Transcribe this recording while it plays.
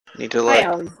Need to like.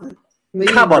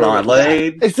 Come on,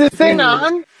 Eileen. Is this thing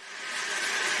on?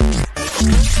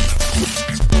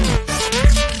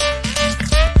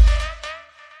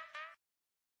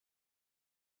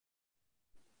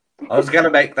 I was going to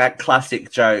make that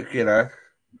classic joke, you know.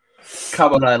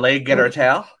 Come on, Eileen, get her a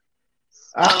towel.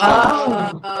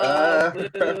 I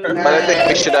don't think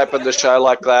we should open the show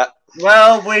like that.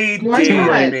 Well, we Why did,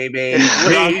 not? baby.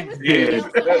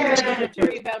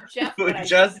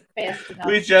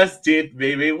 We just did,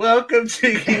 baby. Welcome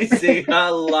to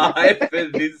UCR Live for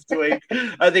this week.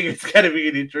 I think it's going to be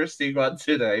an interesting one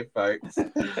today, folks.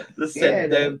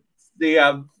 The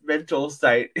mental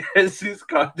state is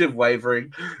kind of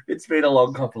wavering. It's been a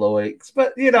long couple of weeks,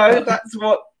 but you know that's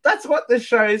what the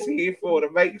show is here for,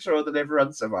 to make sure that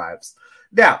everyone survives.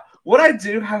 Now, what I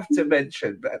do have to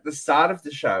mention at the start of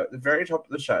the show, at the very top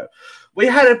of the show, we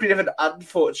had a bit of an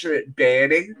unfortunate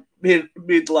banning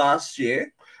mid last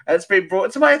year, and it's been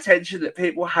brought to my attention that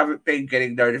people haven't been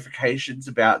getting notifications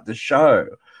about the show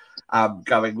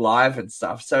going live and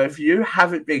stuff. So if you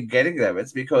haven't been getting them,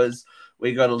 it's because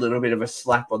we got a little bit of a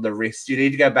slap on the wrist. You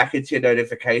need to go back into your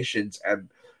notifications and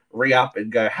re-up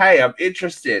and go, hey, I'm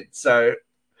interested. So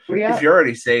if you're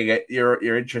already seeing it,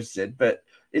 you're interested. But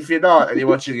if you're not and you're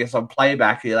watching this on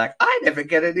playback, you're like, I never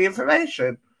get any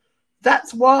information.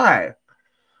 That's why.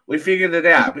 We figured it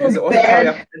out. Because it wasn't coming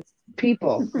up.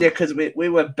 People. Yeah, because we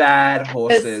were bad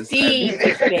horses. Steve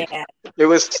is bad. It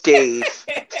was Steve.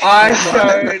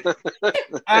 I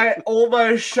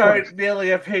almost showed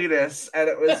Nearly a penis, and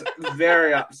it was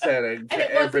very upsetting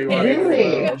to everyone.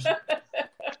 Really?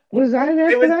 Was I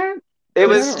there for that? It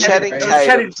was Channing Tatum. It was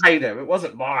Channing Tatum. It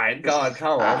wasn't mine. God,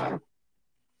 come on.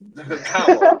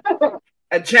 Come on.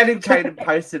 And Channing Tatum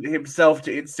posted himself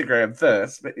to Instagram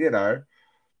first, but you know,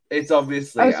 it's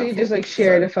obviously. Oh, so you just like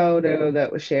shared a photo that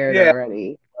was shared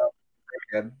already.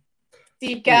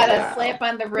 Steve got a slap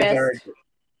on the wrist.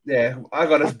 Yeah, I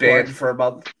got us banned for a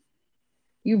month.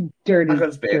 You dirty. I got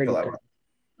us banned for that one.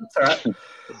 That's all right.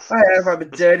 I'm a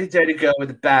dirty, dirty girl with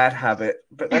a bad habit,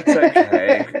 but that's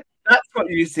okay. That's what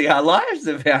you see our lives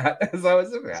about, as I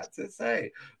was about to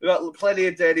say. We've got plenty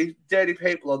of dirty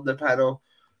people on the panel.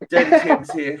 Dirty Tim's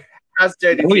here. How's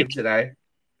Dirty Tim today?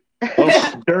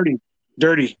 Oh, dirty.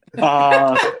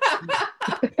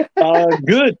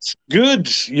 Good.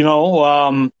 You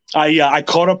know, I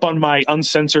caught up on my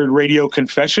uncensored radio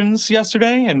confessions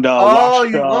yesterday and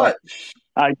watched.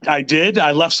 I did.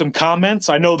 I left some comments.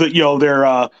 I know that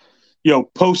they're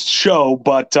post show,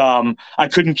 but I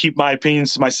couldn't keep my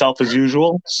opinions to myself as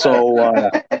usual, so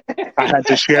I had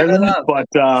to share them. But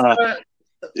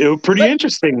it was pretty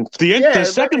interesting. The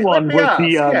second one with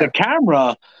the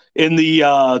camera in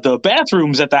the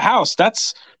bathrooms at the house.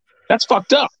 That's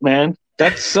fucked up, man.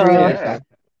 That's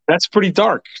pretty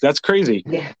dark. That's crazy.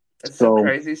 Yeah. It's some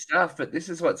crazy stuff, but this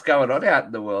is what's going on out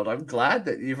in the world. I'm glad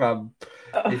that you've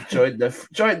joined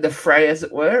the fray, as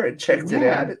it were, and checked it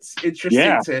out. It's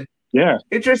interesting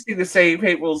interesting to see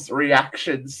people's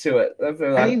reactions to it. Like,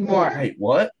 I need more. Wait,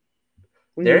 what?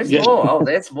 There's more. Oh,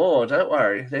 there's more. Don't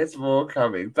worry. There's more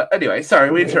coming. But anyway, sorry,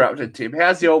 we interrupted, Tim.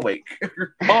 How's your week?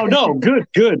 Oh, no.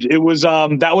 Good. It was,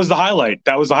 that was the highlight.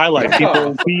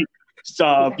 People,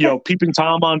 peeping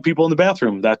Tom on people in the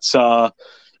bathroom. That's, I've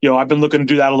been looking to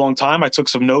do that a long time. I took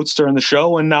some notes during the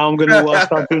show, and now I'm going to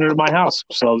start doing it at my house.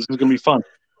 So this is going to be fun.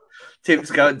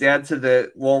 Tim's going down to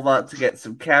the Walmart to get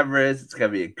some cameras. It's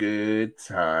going to be a good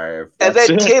time. And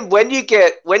then, Tim, when you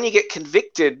get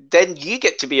convicted, then you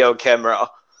get to be on camera.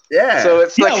 Yeah. So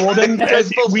it's like, well, then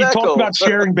we talked about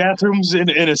sharing bathrooms in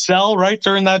a cell, right,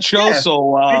 during that show. Yeah,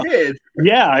 so we did.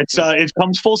 It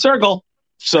comes full circle.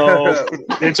 So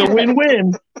it's a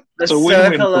win-win. The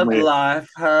circle of life,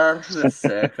 huh? The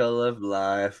circle of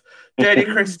life. Dirty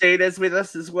Christina's with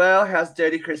us as well. How's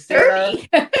Dirty Christina?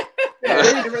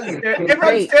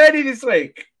 Everyone's dirty this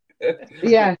week.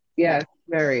 Yeah,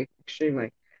 very,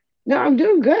 extremely. No, I'm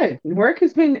doing good. Work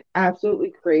has been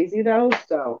absolutely crazy, though,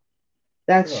 so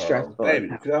that's stressful. Baby,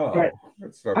 but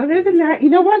other than that, you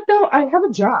know what, though? I have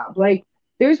a job. Like,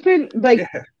 there's been, the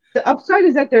upside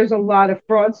is that there's a lot of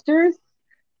fraudsters,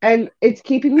 and it's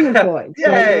keeping me employed. So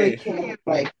I really can't,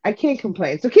 I can't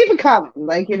complain. So keep it coming.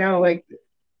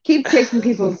 Keep taking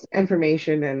people's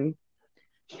information and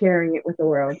sharing it with the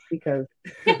world, because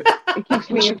it keeps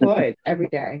me employed every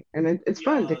day, and it's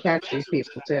fun to catch these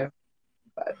people too.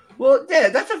 Well, yeah,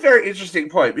 that's a very interesting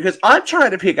point, because I'm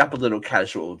trying to pick up a little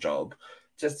casual job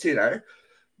just to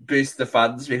boost the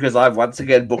funds, because I've once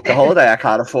again booked a holiday I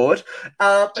can't afford,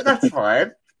 but that's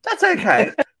fine. That's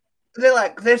okay.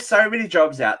 There's so many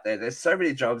jobs out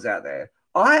there.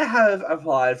 I have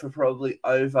applied for probably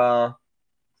over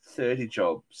 30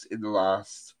 jobs in the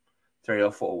last 3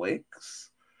 or 4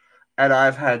 weeks, and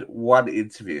I've had 1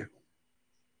 interview.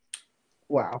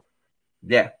 Wow.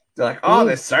 Yeah. They're like, oh,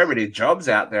 there's so many jobs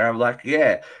out there. I'm like,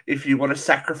 yeah, if you want to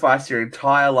sacrifice your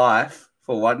entire life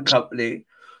for one company,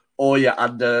 or you're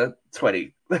under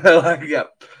 20. Like,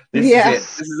 yep, this is it.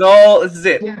 This is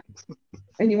it. Yeah.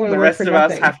 And you want the to rest work of for us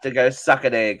nothing. have to go suck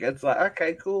an egg. It's like,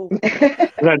 okay, cool.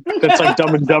 That's like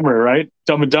Dumb and Dumber, right?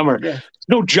 Dumb and Dumber. Yeah.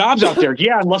 No jobs out there.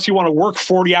 Yeah, unless you want to work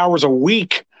 40 hours a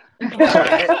week. And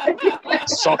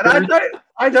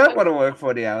I don't want to work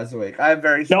 40 hours a week. I'm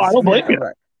very No, I don't blame you.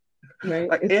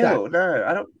 Like, ew, no,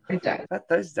 I don't.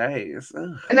 Those days.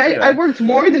 Ugh. And I worked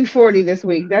more than 40 this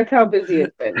week. That's how busy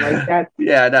it's been. Like that's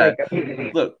yeah, no.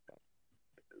 Like Look,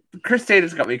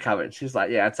 Christina's got me covered. She's like,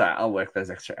 yeah, it's all right. I'll work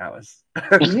those extra hours.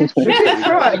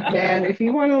 Fraud, man. If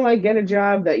you want to like get a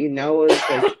job that you know is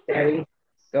like steady,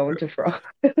 go into fraud.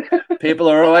 People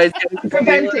are always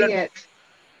preventing it.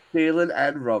 Keelan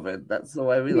and Robin. That's the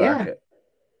way we like it.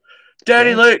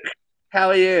 Dirty Luke, how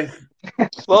are you?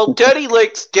 Well, Dirty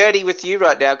Luke's dirty with you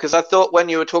right now because I thought when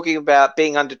you were talking about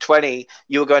being under 20,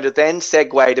 you were going to then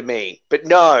segue to me. But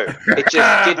no, it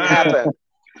just didn't happen.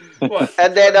 What?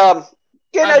 And then,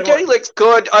 Dirty Luke's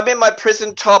good. I'm in my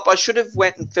prison top. I should have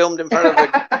went and filmed in front of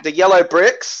the yellow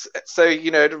bricks, so,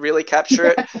 to really capture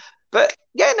it. But,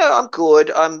 I'm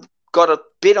good. I'm got a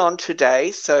bit on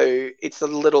today, so it's a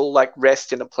little, like,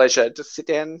 rest and a pleasure to sit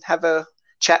down and have a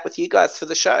chat with you guys for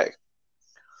the show.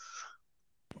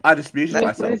 I just muted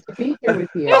myself. Nice to be here with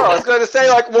you. Oh, I was going to say,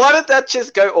 like, why did that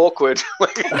just go awkward?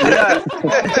 Happy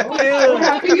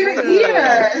you're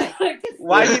here.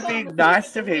 Why are you being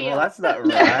nice to people? That's not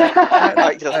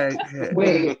right.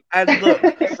 Wait. And look,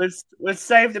 we've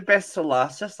saved the best to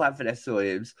last, just like Vanessa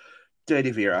Williams. Dirty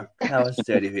Vera. How was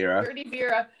Dirty Vera?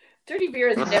 Dirty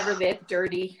Vera's never that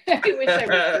dirty. I wish I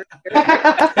was dirty.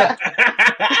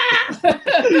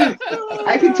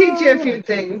 I can teach you a few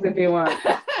things if you want.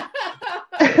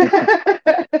 It's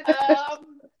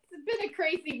been a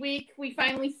crazy week. We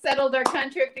finally settled our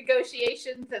contract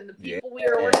negotiations, and the people we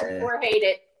were working for hate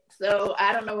it. So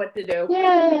I don't know what to do.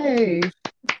 Yay!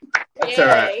 That's all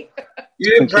right.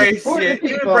 You embrace it.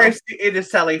 You embrace the inner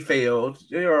Sally Field.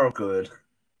 You're all good.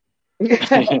 You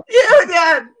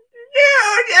again.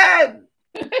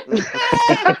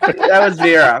 That was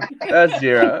Vera.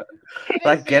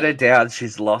 Like, get her down.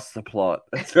 She's lost the plot.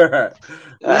 That's all right.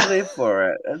 We'll live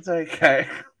for it. That's okay.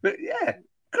 But yeah,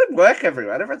 good work,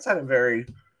 everyone. Everyone's had a very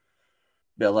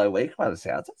mellow week by the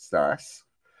sounds. That's nice.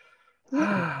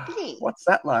 What's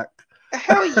that like?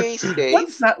 How are you, Steve?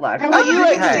 What's that like?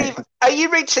 Steve, are you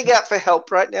reaching out for help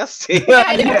right now, Steve? No,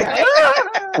 I'm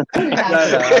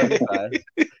fine.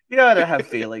 You know I don't have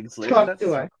feelings, Luke. Talk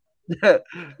to her.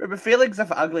 Remember, feelings are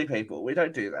for ugly people. We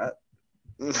don't do that.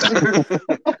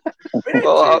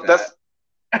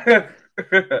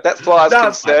 That's why I was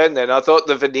concerned then. I thought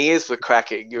the veneers were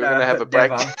cracking. You were going to have a break.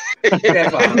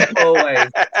 Never. Always.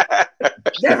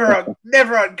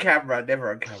 Never on camera.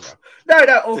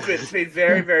 No, all good. It's been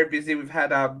very, very busy. We've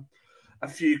had a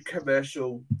few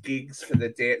commercial gigs for the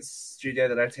dance studio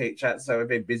that I teach at, so we've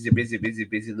been busy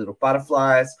little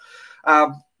butterflies.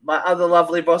 My other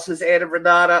lovely bosses, Anne and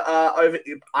Renata, are over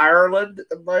in Ireland at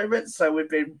the moment, so we've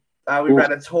been we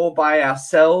ran a tour by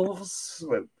ourselves.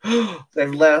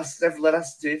 They've let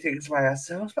us do things by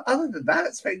ourselves, but other than that,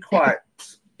 it's been quite.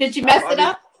 Did you mess it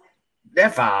up?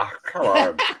 Never. Come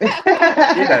on.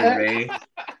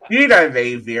 You know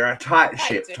me, Vera. Tight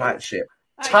ship.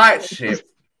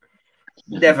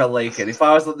 Never leaking. If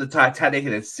I was on the Titanic,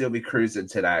 it'd still be cruising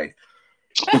today.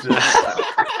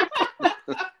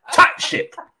 Tight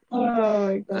ship. Oh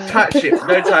my god. Tight ship.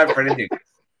 No time for anything.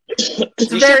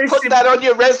 You should put that on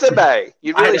your resume.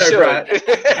 You really should. Right?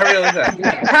 I really should.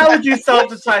 How would you solve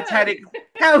the Titanic?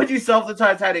 How would you solve the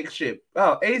Titanic ship?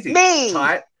 Oh, easy. Me.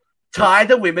 Tie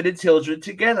the women and children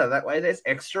together. That way, there's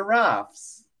extra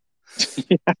rafts.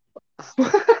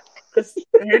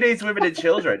 Who needs women and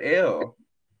children? Ew.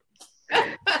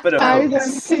 But tie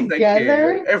them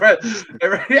together.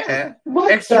 Everyone, yeah.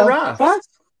 What extra rafts. Fuck?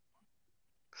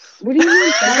 What do you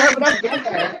mean?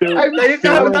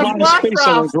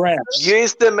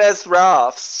 Use them as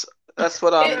rafts. That's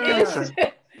what I'm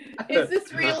Is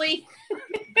this really?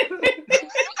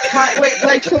 Wait,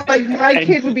 my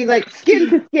kid would be like skin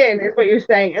to skin, is what you're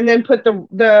saying, and then put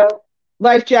the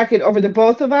life jacket over the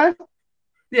both of us.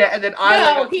 Yeah, and then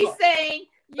he's saying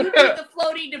you need the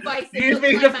floating device. You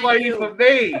need the floating for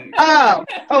me. Oh,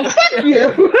 fuck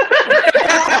you.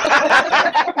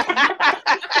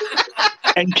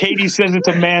 And Katie says it's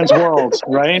a man's world,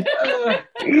 right?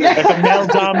 It's a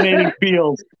male-dominated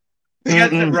field.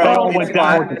 It all went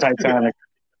down with the Titanic.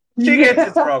 She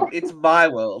gets it wrong. It's my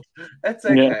world. That's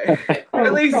okay.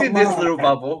 At least in this little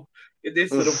bubble. In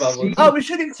this little bubble. Oh, we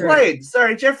should explain.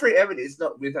 Sorry, Jeffrey Emmett is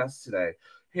not with us today.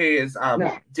 He is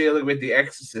dealing with The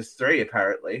Exorcist 3,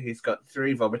 apparently. He's got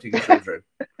 3 vomiting children.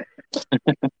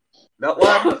 Not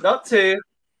 1, not 2,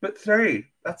 but 3.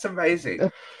 That's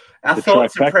amazing. Our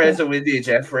thoughts and prayers are with you,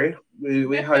 Jeffrey.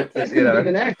 We hope that, you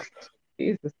know.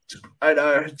 Jesus. I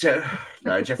know.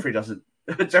 No, Jeffrey doesn't.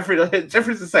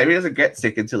 Jeffrey's the same. He doesn't get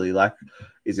sick until he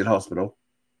is in hospital.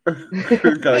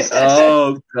 Going,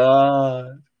 oh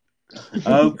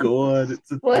God,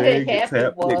 it's a what thing.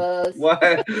 Happened was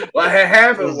what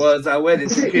happened was I went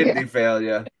into kidney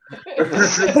failure.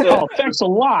 Oh, thanks a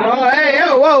lot. Oh, hey,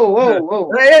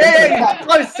 whoa. Hey,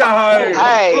 close to home.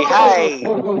 Hey.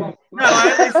 No,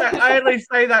 I only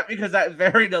say that because that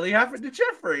very nearly happened to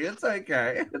Jeffrey. It's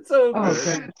okay. It's all good.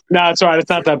 Okay. No, it's all right. It's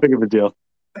not that big of a deal.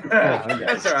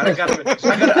 That's all right. I got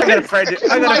a friend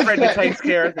who takes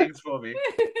care of things for me.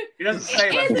 He doesn't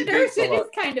say much. And the nurse, it is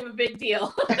kind of a big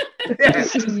deal.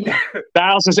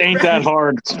 Dialysis ain't that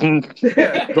hard.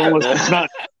 It's not.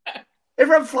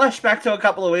 Everyone flashed back to a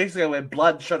couple of weeks ago when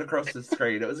blood shot across the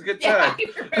screen. It was a good time.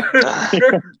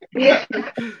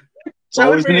 It's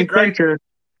always been a great.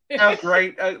 Our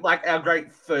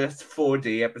great first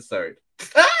 4D episode.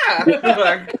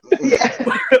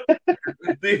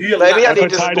 Maybe I need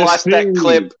to splice that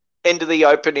clip into the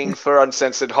opening for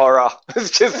Uncensored Horror. It's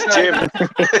just Jim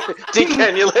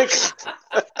decannulix.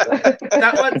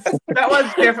 that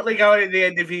one's definitely going in the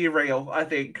end of year reel. I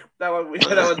think that one's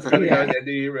going to go in the end of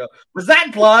year reel. Was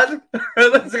that blood?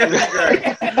 That's going to be great.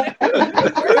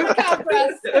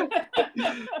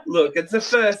 Look, it's the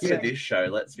first for this show.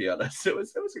 Let's be honest. It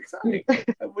was exciting.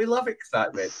 We love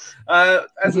excitement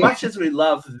as much as we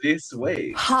love this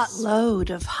week. Hot load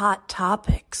of hot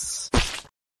topics.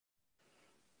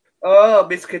 Oh,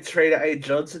 Miss Katrina A.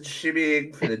 Johnson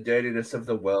shimmying for the dirtiness of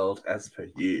the world as per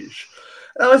usual.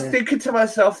 And I was thinking to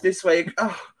myself this week,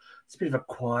 it's a bit of a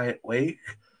quiet week.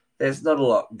 There's not a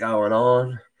lot going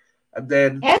on. And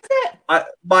then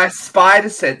my spider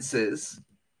senses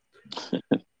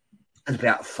at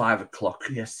about 5 o'clock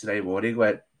yesterday morning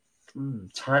went,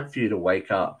 time for you to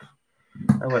wake up.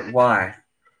 I went, why?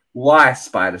 Why,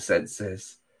 spider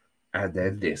senses? And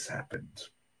then this happened.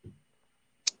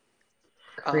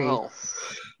 Oh.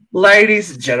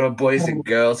 Ladies and gentlemen, boys and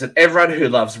girls, and everyone who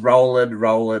loves rolling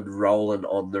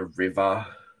on the river.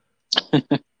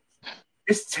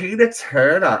 Miss Tina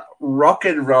Turner, rock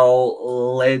and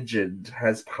roll legend,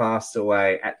 has passed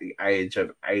away at the age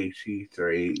of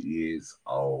 83 years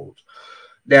old.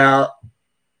 Now,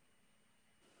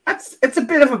 it's a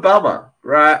bit of a bummer,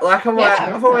 right? Like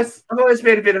I've always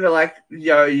been a bit of a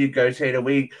you go Tina.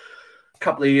 We a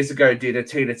couple of years ago did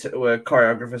were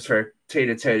choreographers for a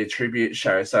Tina Turner tribute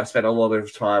show, so I spent a lot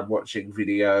of time watching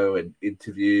video and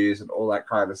interviews and all that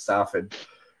kind of stuff, and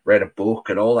read a book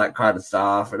and all that kind of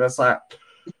stuff. And it's like,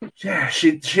 yeah,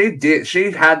 she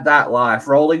had that life.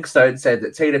 Rolling Stone said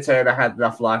that Tina Turner had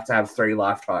enough life to have 3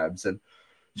 lifetimes, and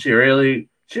she really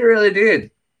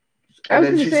did. And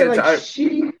then she said,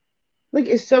 she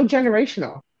is so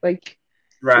generational. Like,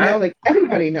 right?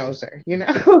 Everybody knows her, she's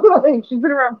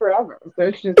been around forever. So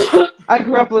it's just, I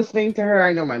grew up listening to her.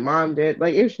 I know my mom did.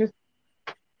 It's just,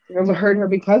 I heard her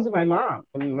because of my mom.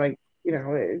 And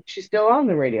she's still on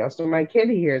the radio. So my kid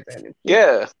hears it.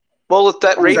 Yeah. Well, with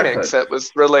that remix that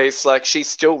was released, she's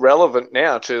still relevant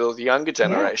now to the younger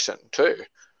generation too.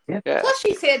 Yeah. Plus,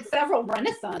 she's had several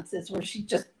renaissances where she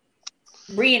just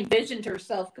re-envisioned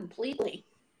herself completely.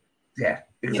 Yeah,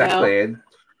 exactly. And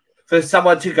for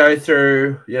someone to go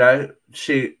through,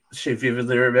 she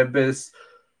vividly remembers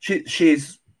she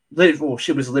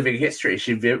was living history.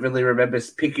 She vividly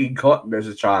remembers picking cotton as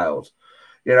a child.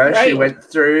 Right.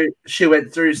 She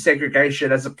went through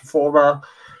segregation as a performer.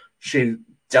 She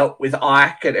dealt with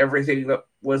Ike and everything that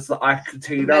was the Ike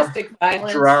Tina domestic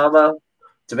violence drama,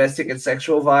 domestic and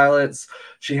sexual violence.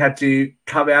 She had to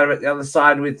come out of it the other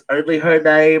side with only her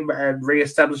name and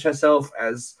reestablish herself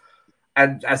as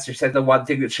she said, the one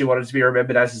thing that she wanted to be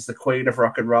remembered as is the queen of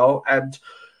rock and roll. And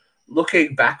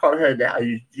looking back on her now,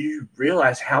 you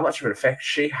realize how much of an effect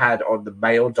she had on the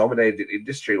male-dominated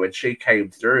industry when she came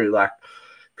through.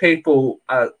 People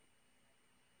are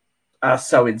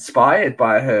so inspired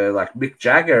by her, like Mick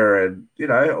Jagger and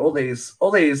all these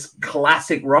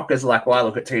classic rockers. Well, I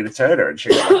look at Tina Turner and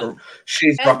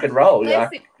she's rock and roll.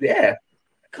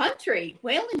 Country.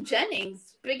 Waylon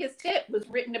Jennings' biggest hit was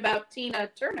written about Tina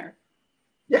Turner.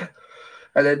 Yeah.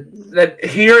 And then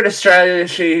here in Australia,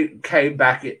 she came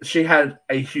back. She had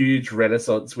a huge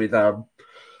renaissance with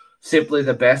Simply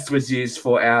the Best was used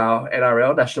for our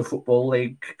NRL, National Football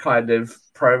League, kind of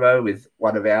promo with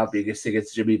one of our biggest singers,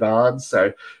 Jimmy Barnes.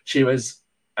 So she was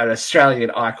an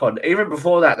Australian icon. Even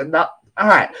before that, all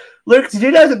right. Luke, did you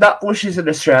know the Nutbush is an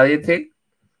Australian thing?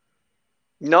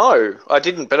 No, I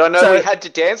didn't, but I know we had to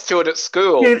dance to it at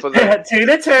school. For the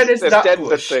Tina Turner's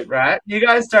Nutbush, right? You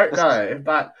guys don't know,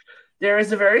 but there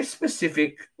is a very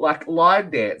specific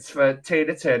line dance for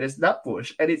Tina Turner's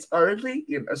Nutbush, and it's only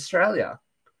in Australia.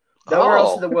 Nowhere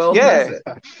else in the world has it.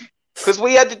 Because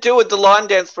we had to do the line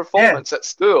dance performance at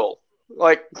school.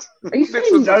 Like, this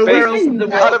was nowhere else in the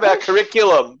world. Part of our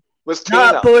curriculum was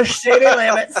Tina. Nutbush, city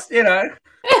limits, that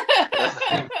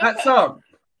song.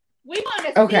 We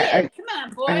want to see it. Come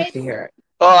on, boys. I have to hear it.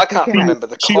 Oh, I can't remember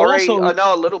the chorus. I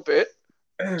know a little bit.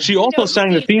 She also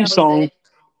sang the theme song.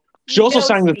 She also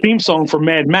sang the theme song for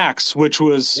Mad Max, which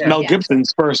was Mel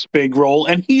Gibson's first big role,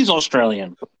 and he's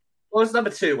Australian. Well, it was number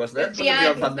 2, wasn't it?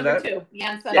 Yeah, number 2.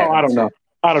 Yeah, I don't know.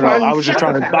 I was just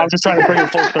trying to bring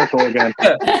it full circle again.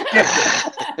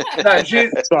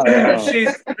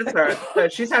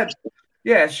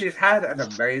 She's had an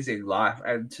amazing life,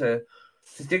 and to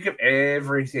think of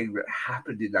everything that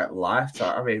happened in that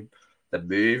lifetime. I mean, the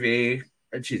movie,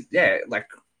 and she's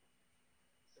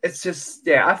it's just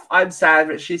I'm sad,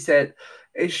 but she said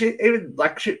even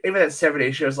at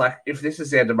 70, she was like, if this is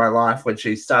the end of my life, when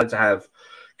she started to have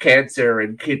cancer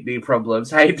and kidney problems.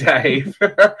 Hey, Dave.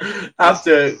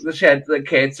 After she had the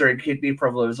cancer and kidney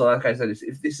problems, like I said,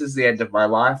 if this is the end of my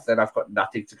life, then I've got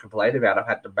nothing to complain about. I've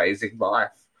had an amazing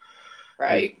life.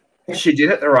 Right. And she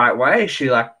did it the right way. She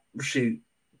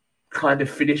kind of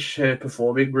finished her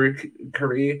performing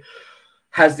career,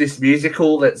 has this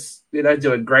musical that's,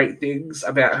 doing great things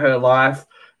about her life,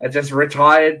 and just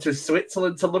retired to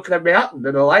Switzerland to look at a mountain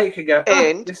and a lake and go,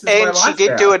 this is my life she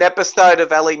did do an episode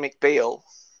of Ally McBeal.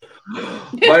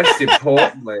 Most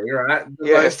importantly, right?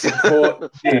 The most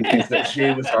important thing is that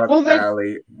she was on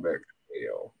Ally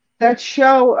McBeal. That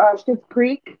show, Schitt's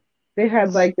Creek, they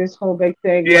had this whole big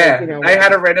thing. Yeah, they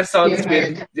had a renaissance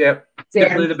with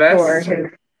Simply the Best.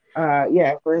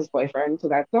 For his boyfriend to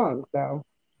that song. So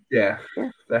yeah,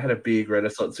 they had a big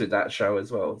renaissance with that show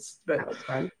as well. But that was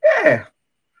fun. Yeah,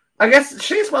 I guess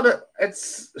she's one of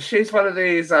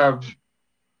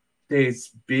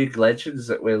these big legends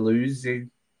that we're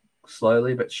losing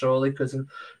slowly but surely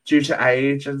due to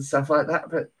age and stuff like that.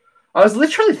 But I was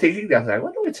literally thinking the other day, I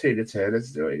wonder what Tina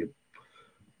Turner's doing.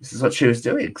 This is what she was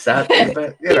doing, sadly.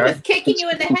 But she was kicking you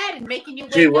in the head and making you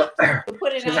wake up to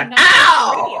put it on.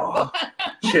 Ow!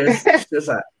 She was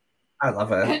like, I love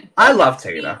her. I love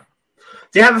Tina.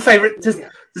 Do you have a favorite? Does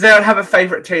anyone have a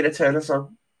favorite Tina Turner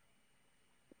song?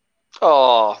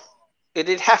 Oh,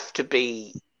 it'd have to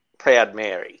be Proud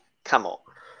Mary. Come on.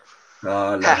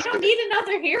 Oh, no. You don't need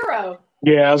another hero.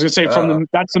 Yeah, I was gonna say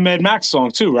that's the Mad Max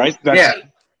song too, right?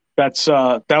 That's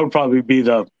that would probably be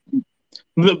the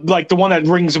one that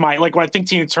rings my when I think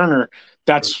Tina Turner,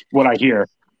 that's what I hear.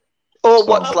 Or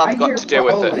what's love got to do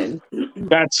with it?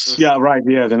 That's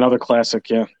another classic.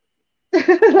 Yeah.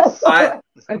 I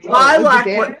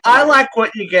like what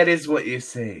you get is what you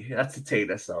see. That's a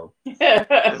Tina song. You get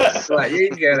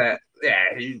it.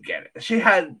 Yeah, you get it. She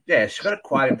got a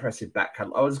quite impressive back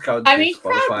catalog. I was going through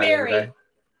Spotify Proud Mary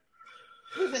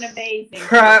was an amazing.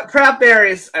 Proud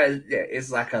Mary is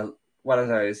like one of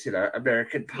those,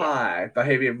 American Pie,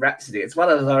 Bohemian Rhapsody. It's one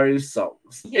of those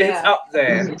songs. Yeah. It's up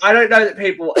there. I don't know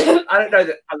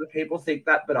that other people think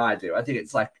that, but I do. I think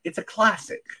it's a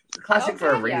classic. It's a classic for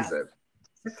a reason.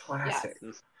 It's a classic.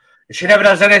 Yes. She never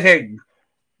does anything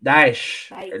nice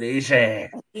and easy.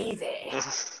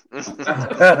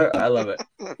 I love it.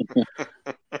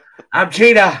 I'm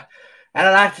Tina, and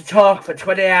I like to talk for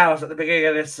 20 hours at the beginning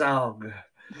of this song.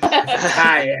 I'm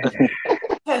tired.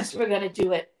 First, we're going to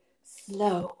do it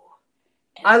slow.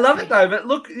 I love it though, but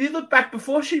you look back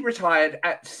before she retired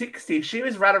at 60, she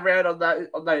was running around on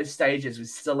those stages with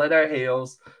stiletto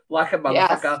heels like a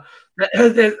motherfucker.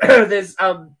 Yes. There's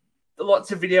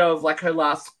lots of video of her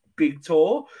last big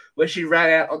tour where she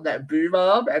ran out on that boom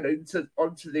arm and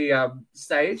onto the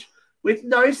stage with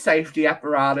no safety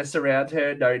apparatus around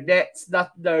her, no nets, no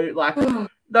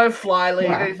fly lead,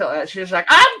 anything like that. She was like,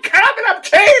 I'm coming, I'm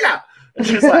Tina! And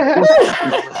she was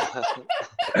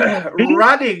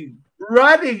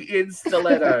running in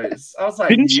stilettos. I was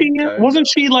like, wasn't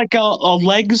she like a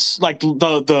legs,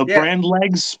 the brand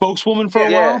legs spokeswoman for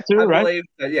a while too, right?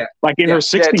 So, like in her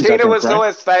 60s. Yeah, Tina was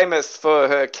always famous for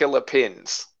her killer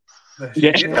pins.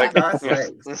 Yeah. Nice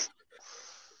legs.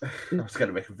 I was going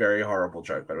to make a very horrible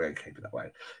joke, but I'm going to keep it that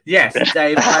way. Yes,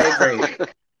 Dave, I agree.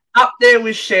 Up there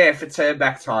with Cher for Turn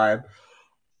Back Time.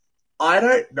 I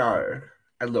don't know.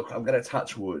 and look, I'm going to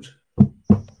touch wood.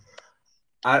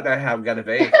 I don't know how I'm going to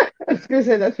be. I was going to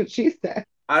say that's what she said.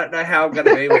 I don't know how I'm going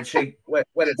to be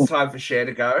when it's time for Cher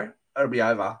to go. It'll be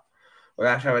over. We're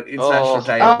going to have an international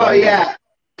day. Oh yeah,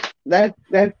 that's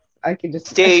I can just.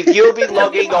 Steve, you'll be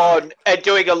logging on and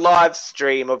doing a live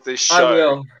stream of this show. I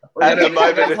will. At the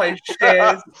moment, play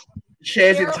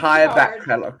Cher's entire back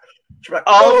catalog.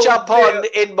 I'll jump on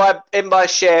in my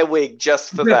Cher wig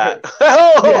just for that.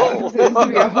 There's gonna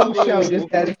be a whole show just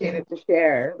dedicated to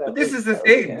Cher. But this is the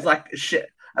thing. Yeah. It's like Cher.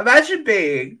 Imagine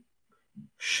being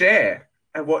Cher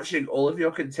and watching all of your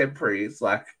contemporaries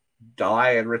like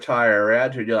die and retire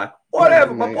around you, and you're like,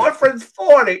 whatever, my boyfriend's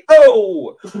 40.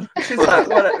 Oh, she's like,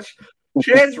 what?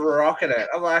 Cher's rocking it.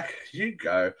 I'm like, you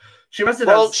go. She must have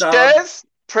done some. Cher's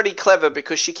pretty clever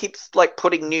because she keeps like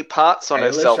putting new parts on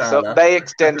herself, so it may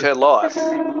extend her life.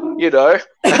 You know,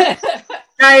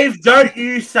 Dave, don't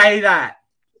you say that.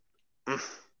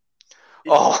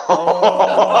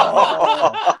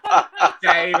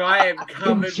 Dave, I am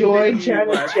coming. Enjoy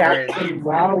Janet Jackson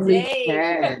while we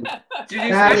can. Did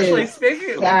you actually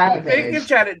speaking of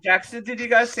Janet Jackson? Did you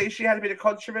guys see she had a bit of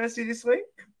controversy this week?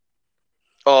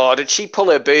 Oh, did she pull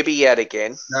her boobie yet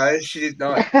again? No, she did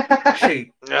not.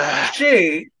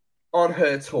 She on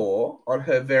her tour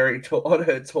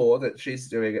that she's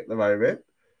doing at the moment,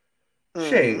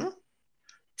 she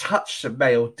touched a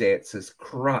male dancer's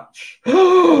crutch.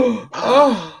 Touched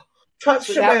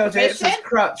a male dancer's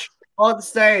crutch on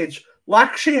stage,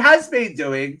 like she has been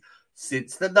doing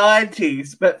since the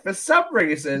 90s, but for some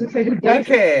reason, we don't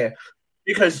care.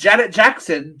 Because Janet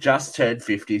Jackson just turned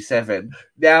 57.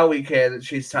 Now we care that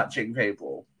she's touching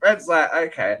people. It's like,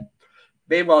 okay.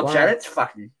 Meanwhile, wow. Janet's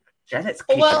kicking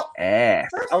ass.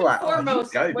 First and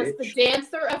foremost, was the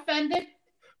dancer offended?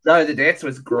 No, the dancer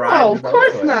was great. No, of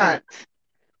course not.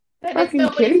 That is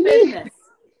nobody's business.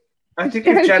 I think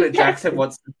if Janet Jackson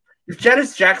wants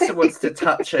to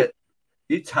touch it,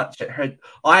 you touch it.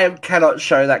 I cannot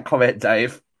show that comment,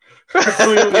 Dave. we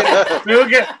will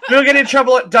get in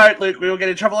trouble. Don't, Luke. We will get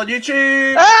in trouble on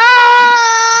YouTube.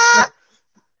 Ah!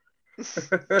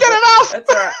 Get it off!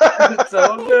 That's right. It's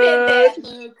all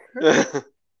good.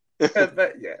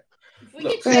 But yeah.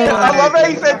 I love how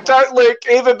you said "don't, Luke"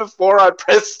 even before I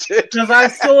pressed it. Because I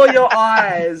saw your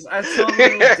eyes. I saw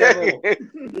the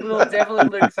little devil in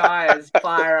Luke's eyes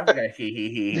fire up.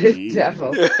 This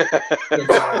devil.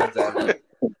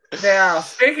 Now,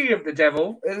 speaking of the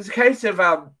devil, it's a case of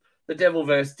the devil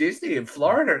versus Disney in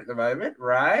Florida at the moment,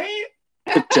 right?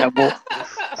 The devil.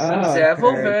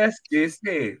 Devil versus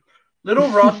Disney. Little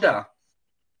Rhonda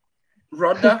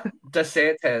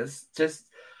DeSantis. Just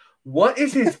what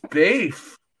is his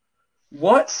beef?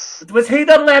 What was he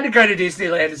not allowed to go to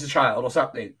Disneyland as a child or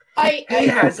something? He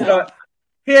has got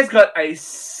a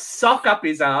sock up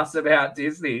his ass about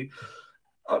Disney.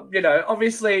 You know,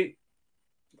 obviously,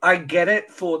 I get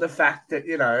it for the fact that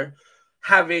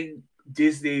having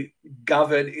Disney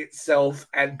govern itself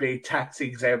and be tax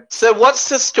exempt. So what's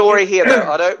the story here,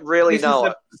 though? I don't really know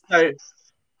it. But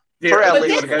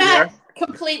that's not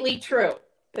completely true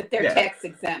that they're tax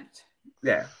exempt.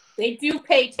 Yeah. They do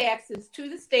pay taxes to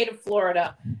the state of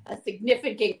Florida, a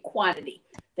significant quantity.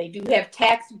 They do have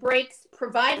tax breaks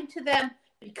provided to them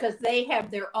because they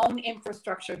have their own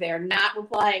infrastructure. They are not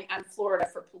relying on Florida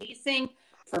for policing,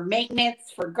 for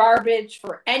maintenance, for garbage,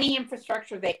 for any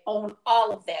infrastructure. They own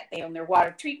all of that. They own their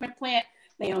water treatment plant.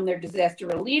 They own their disaster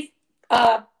relief.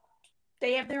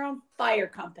 They have their own fire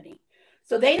company.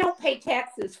 So they don't pay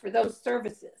taxes for those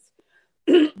services.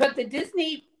 But the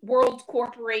Disney World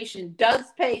Corporation does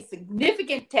pay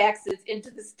significant taxes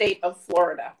into the state of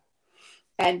Florida.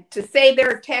 And to say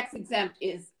they're tax exempt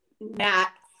is not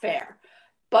fair.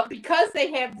 But because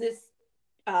they have this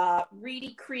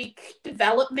Reedy Creek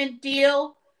development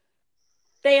deal,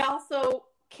 they also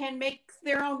can make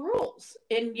their own rules.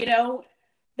 And,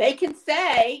 they can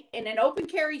say in an open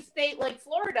carry state like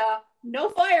Florida, no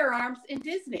firearms in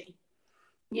Disney.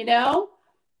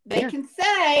 They can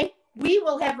say, we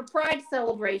will have a pride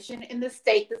celebration in the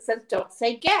state that says don't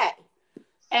say gay.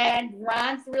 And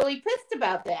Ron's really pissed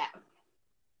about that.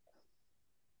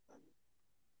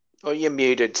 Oh, you're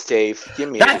muted, Steve. You're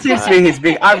muted. That seems to be his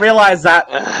big. I realize that.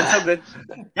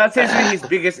 That seems to be his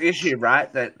biggest issue,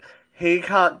 right? That he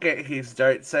can't get his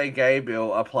 "Don't Say Gay"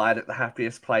 bill applied at the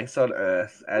happiest place on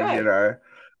earth, and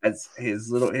as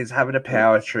he's having a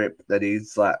power trip that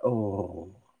he's like,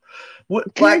 oh.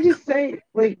 Can I just say,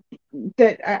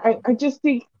 that I just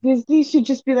think Disney should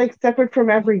just be separate from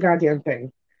every goddamn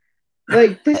thing.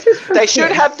 This is they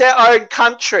should have their own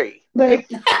country.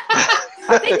 Exactly.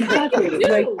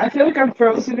 I feel like I'm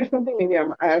frozen or something. Maybe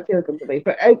I feel like I'm delayed,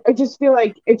 but I just feel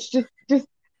like it's just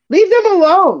Leave them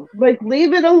alone. Like,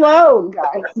 leave it alone,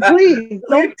 guys. Please.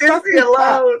 Don't fuck Disney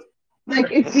alone. Up.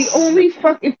 Like, it's the only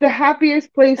it's the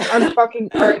happiest place on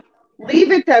fucking earth.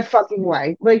 Leave it that fucking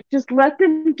way. Like, just let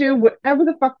them do whatever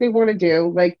the fuck they want to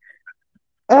do. Like,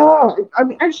 oh,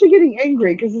 I'm actually getting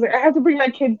angry because I have to bring my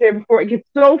kids there before it gets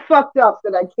so fucked up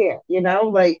that I can't, you know?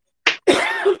 Like,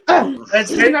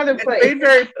 it's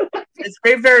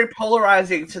been very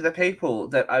polarizing to the people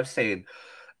that I've seen.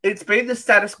 It's been the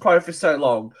status quo for so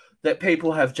long that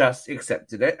people have just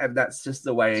accepted it, and that's just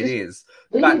the way it is.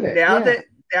 But now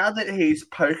that he's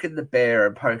poking the bear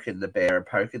and poking the bear and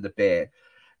poking the bear,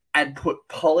 and put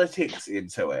politics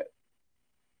into it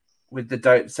with the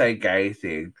 "don't say gay"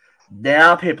 thing,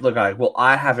 now people are going, well,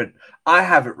 I haven't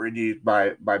renewed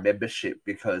my membership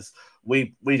because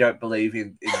we don't believe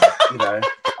in you know,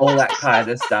 all that kind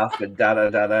of stuff and da da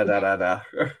da da da da da.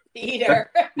 Peter.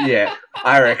 Yeah,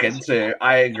 I reckon too.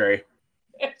 I agree.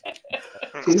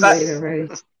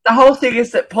 The whole thing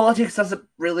is that politics doesn't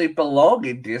really belong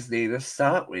in Disney to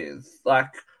start with.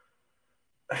 Like,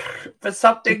 for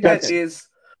something that is,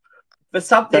 for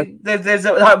something,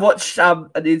 I watched an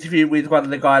interview with one of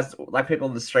the guys, like people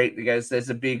on the street, that goes, "There's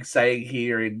a big saying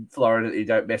here in Florida that you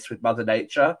don't mess with Mother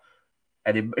Nature."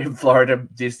 And in Florida,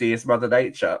 Disney is Mother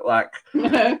Nature. Like,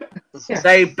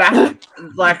 they back,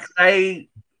 like the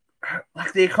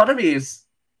economy is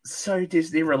so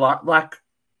Disney reliant. Like,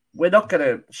 we're not going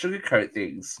to sugarcoat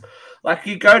things. Like,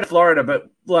 you go to Florida, but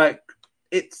like,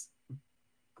 it's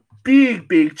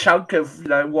big chunk of, you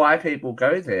know, why people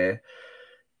go there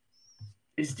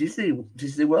is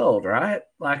Disney World, right?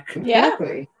 Like, yeah.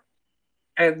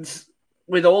 And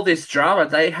with all this drama,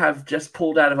 they have just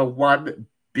pulled out of a $1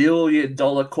 billion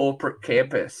corporate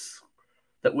campus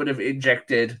that would have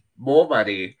injected more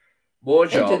money, more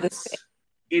jobs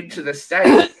into the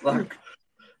state. Like,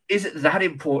 is it that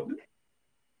important?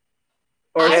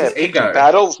 Or is it pick ego? Your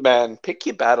battles, man. Pick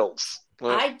your battles.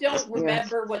 I don't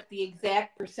remember what the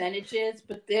exact percentage is,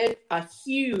 but there's a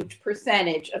huge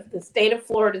percentage of the state of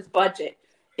Florida's budget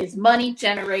is money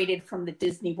generated from the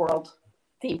Disney World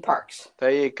theme parks.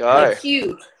 There you go. Like,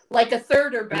 huge, like a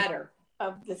third or better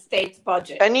of the state's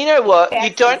budget. And you know what? You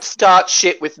don't start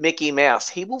shit with Mickey Mouse.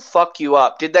 He will fuck you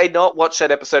up. Did they not watch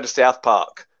that episode of South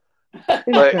Park? I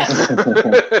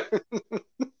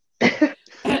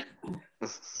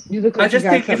just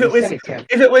think if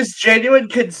it was genuine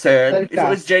concern,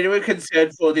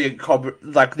 for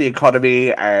the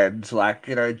economy and, like,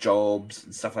 you know, jobs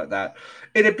and stuff like that,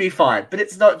 it'd be fine. But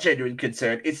it's not genuine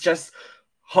concern. It's just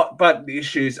hot button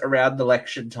issues around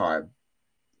election time.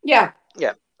 Yeah.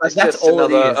 Yeah. That's all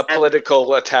a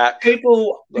political attack.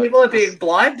 People are being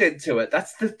blinded to it.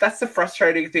 That's the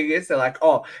frustrating thing is they're like,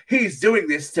 oh, he's doing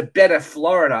this to better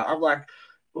Florida. I'm like,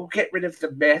 we'll get rid of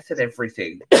the meth and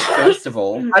everything. First of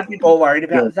all, I'd be more worried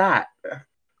about that.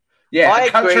 Yeah, I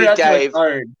agree, Dave.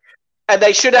 And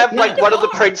they should have, like, one of the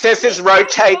princesses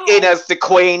rotate in as the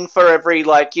queen for every,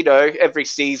 like, you know, every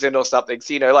season or something.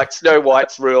 So, you know, like Snow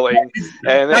White's ruling.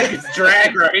 And it's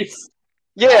Drag Race.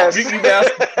 Yes.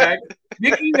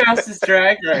 Mickey Mouse's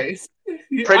Drag Race.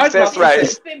 Princess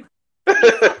Race.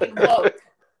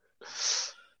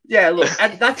 Yeah, look,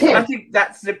 and I think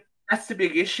that's the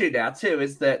big issue now too,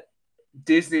 is that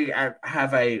Disney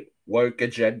have a woke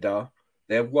agenda.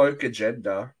 Their woke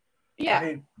agenda. Yeah. I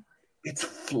mean, it's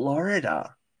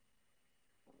Florida.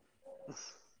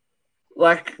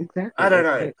 Like, exactly. I don't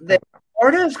know.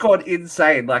 Florida's gone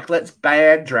insane. Like, let's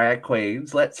ban drag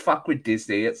queens. Let's fuck with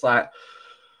Disney. It's like,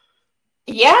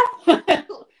 yeah.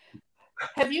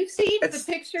 Have you seen the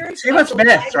pictures? Too much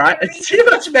meth, right? It's too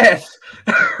much meth.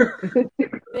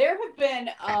 There have been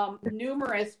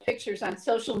numerous pictures on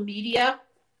social media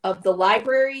of the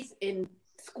libraries in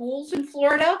schools in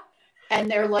Florida, and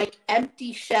they're like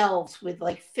empty shelves with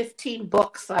like 15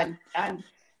 books on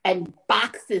and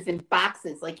boxes and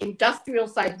boxes, like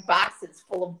industrial-sized boxes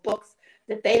full of books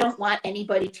that they don't want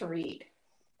anybody to read.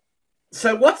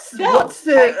 So what's the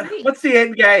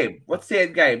end game? What's the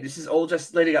end game? This is all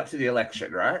just leading up to the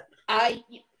election, right?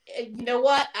 You know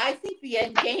what? I think the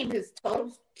end game is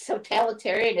total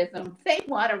totalitarianism. They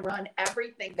want to run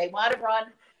everything. They want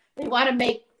to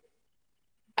make,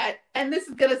 and this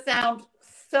is going to sound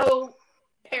so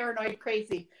paranoid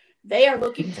crazy. They are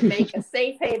looking to make a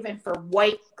safe haven for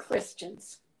white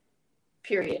Christians.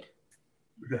 Period.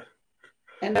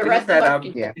 And the rest of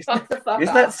them fuck the fuck off.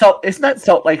 Isn't that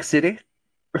Salt Lake City?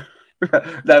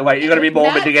 No, wait, you got to be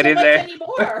Mormon to get in there.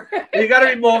 You got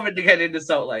to be Mormon to get into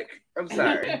Salt Lake. I'm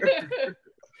sorry.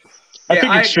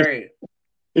 I agree.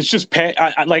 It's just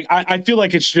I feel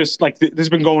like it's just like this has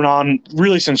been going on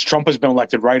really since Trump has been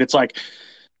elected, right? It's like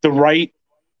the right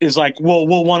is like, well,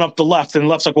 we'll one up the left, and the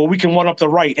left's like, well, we can one up the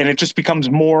right, and it just becomes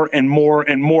more and more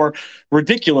and more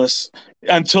ridiculous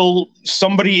until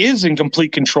somebody is in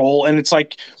complete control, and it's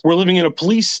like we're living in a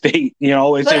police state.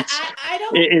 I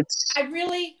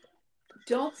really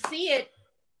don't see it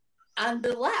on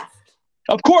the left.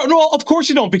 Of course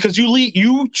you don't, because you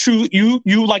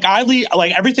like I lead,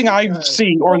 like everything I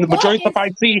see, or the majority of stuff I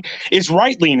see is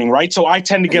right leaning, right? So I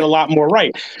tend to get a lot more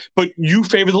right, but you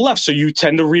favor the left, so you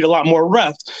tend to read a lot more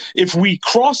left. If we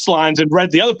cross lines and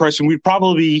read the other person, we'd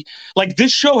probably like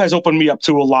this show has opened me up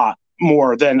to a lot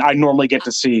more than I normally get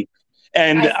to see,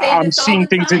 and I'm seeing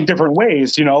things in different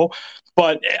ways,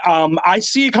 But I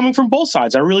see it coming from both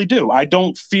sides. I really do. I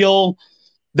don't feel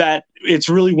that it's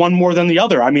really one more than the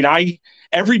other. I mean,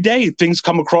 every day things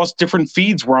come across different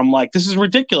feeds where I'm like, this is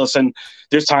ridiculous. And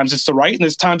there's times it's the right and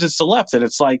there's times it's the left. And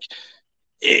it's like,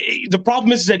 the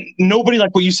problem is that nobody,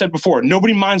 like what you said before,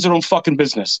 nobody minds their own fucking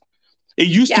business. It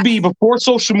used to be before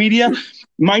social media,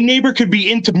 my neighbor could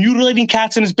be into mutilating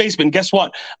cats in his basement. Guess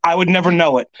what? I would never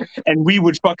know it. And we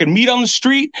would fucking meet on the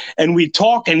street and we'd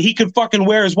talk, and he could fucking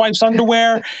wear his wife's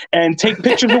underwear and take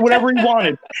pictures of whatever he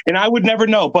wanted. And I would never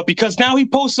know. But because now he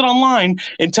posts it online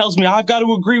and tells me I've got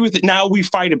to agree with it, now we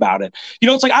fight about it.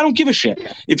 It's like, I don't give a shit.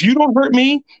 If you don't hurt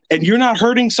me and you're not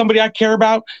hurting somebody I care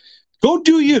about, go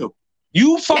do you.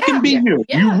 You fucking be you.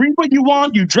 Yeah. You read what you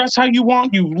want. You dress how you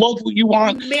want. You love what you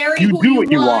want. You do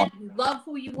what you want. You love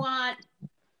who you want.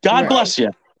 God bless you.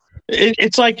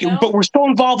 It's like, but we're so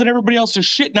involved in everybody else's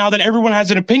shit now that everyone has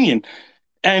an opinion,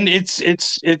 and it's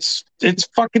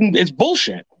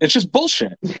bullshit. It's just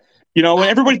bullshit. And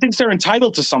everybody thinks they're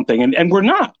entitled to something, and we're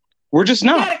not. We're just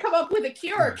not. You gotta come up with a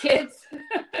cure, kids.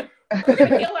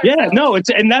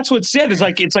 And that's what's said. It's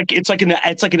like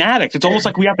an addict. It's almost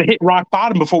like we have to hit rock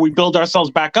bottom before we build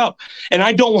ourselves back up. And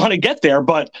I don't want to get there,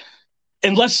 but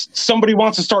unless somebody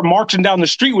wants to start marching down the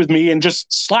street with me and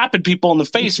just slapping people in the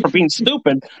face for being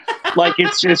stupid, like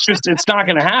it's not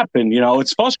going to happen.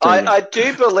 It's frustrating. I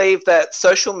do believe that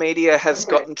social media has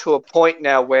gotten to a point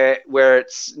now where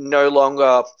it's no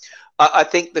longer. I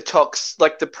think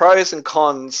the pros and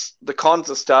cons. The cons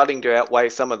are starting to outweigh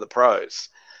some of the pros.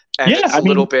 And it's a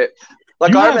little bit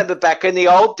like I remember back in the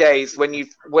old days when you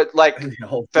were like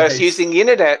first using the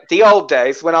internet. The old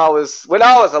days when I was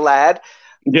a lad,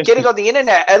 getting on the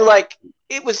internet, and like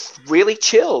it was really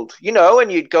chilled,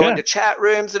 and you'd go into chat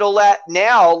rooms and all that.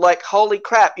 Now, like, holy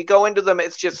crap, you go into them,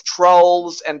 it's just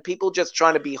trolls and people just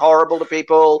trying to be horrible to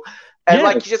people, and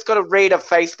like you just got to read a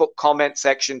Facebook comment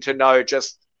section to know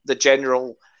just the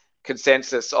general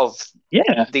consensus of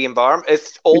the environment.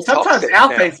 It's all sometimes toxic our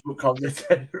now. Facebook comments.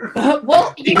 Well,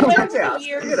 over the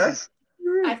years,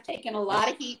 I've taken a lot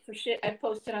of heat for shit I've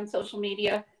posted on social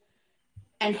media,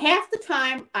 and half the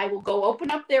time I will go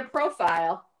open up their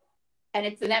profile, and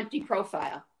it's an empty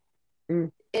profile.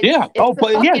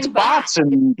 It's bots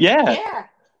and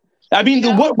I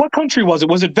mean, what country was it?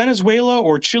 Was it Venezuela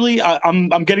or Chile? I'm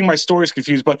getting my stories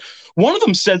confused, but one of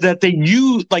them said that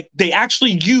they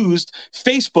actually used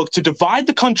Facebook to divide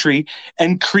the country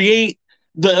and create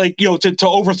to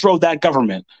overthrow that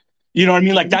government. You know what I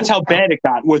mean? Like that's how bad it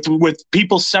got with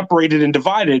people separated and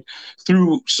divided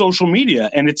through social media,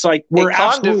 and it's like we're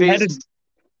absolutely headed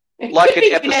like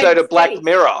an episode of Black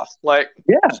Mirror. Like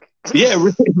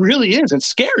it really is. It's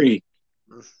scary.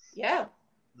 Yeah.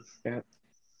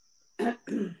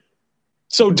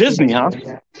 So Disney, huh?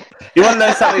 You want to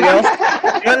know something else? You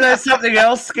want to know something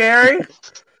else scary?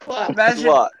 What?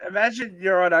 Imagine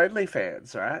you're on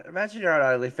OnlyFans, right? Imagine you're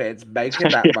on OnlyFans making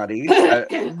that money,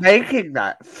 making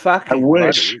that fucking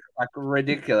money, like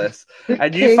ridiculous,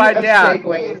 and you find out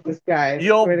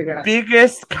your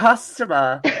biggest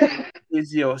customer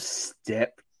is your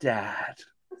stepdad.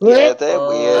 Yeah, they're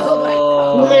weird.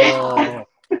 Oh my God.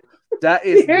 That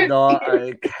is not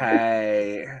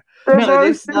okay. And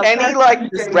he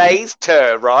raised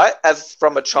her, right, as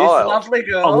from a child. This lovely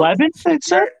girl, 11.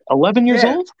 11 years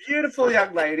old. Beautiful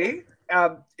young lady,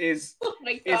 is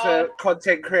a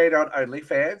content creator on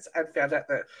OnlyFans, and found out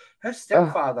that her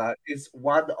stepfather is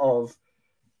one of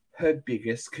her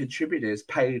biggest contributors.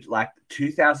 Paid like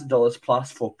 $2,000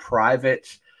 plus for private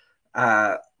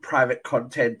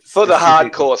content for the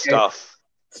hardcore stuff.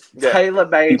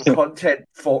 Tailor-made content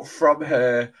from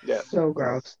her. Yeah. So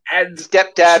gross. And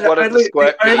stepdad wanted to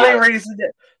squirt.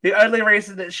 The only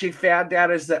reason that she found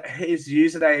out is that his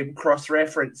username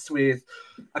cross-referenced with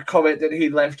a comment that he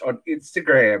left on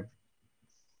Instagram.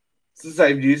 It's the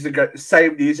same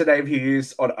username he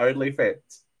used on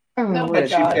OnlyFans. And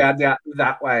she found out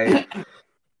that way.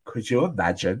 Could you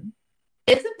imagine?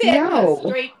 Isn't that a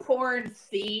straight porn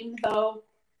theme, though?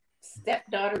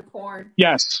 stepdaughter porn.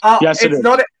 Yes. Oh, yes, it is.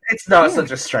 It's not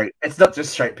just straight. It's not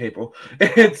just straight people.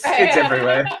 It's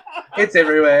everywhere. It's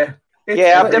everywhere.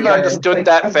 I've never understood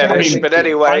that fetish, but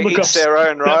anyway, each their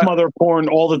own, right? Mother porn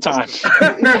all the time.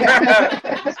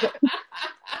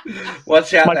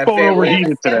 Watch out, my phone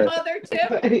overheated today.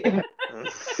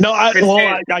 No, I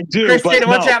do. Christina, but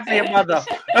watch no. out for your mother.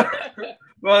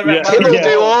 What about Tim will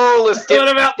do all the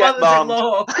step-mom.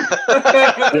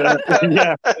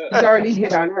 Yeah. He's already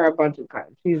hit on her a bunch of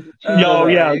times.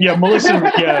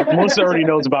 Melissa already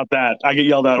knows about that. I get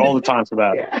yelled at all the time for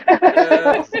that.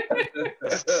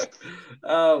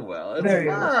 Oh well, it's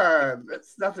fun.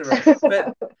 It's nothing wrong.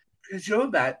 But could you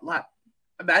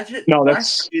imagine my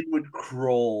skin would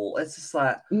crawl. It's just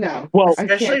like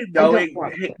especially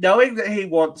knowing that he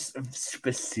wants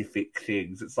specific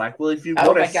things. It's like, well, if you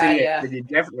want to see it, then you're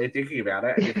definitely thinking about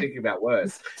it, and you're thinking about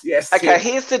worse. Yes. Okay,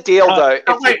 here's the deal, though.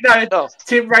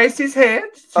 Tim raised his hand.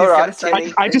 All right.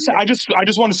 I just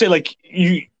want to say,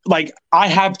 I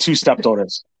have two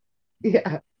stepdaughters.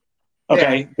 Yeah.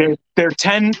 Okay, they're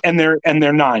 10 and they're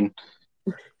 9,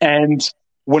 and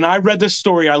when I read this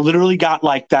story, I literally got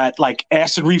that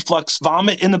acid reflux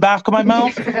vomit in the back of my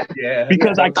mouth.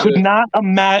 Because I could not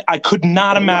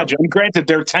imagine. And granted,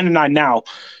 they're 10 and 9 now,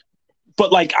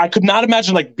 but I could not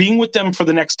imagine being with them for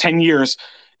the next 10 years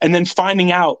and then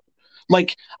finding out.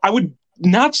 I would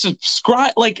not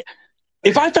subscribe.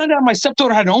 If I found out my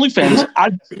stepdaughter had an OnlyFans,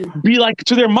 I'd be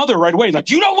to their mother right away.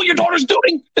 You know what your daughter's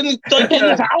doing in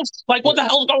this house? What the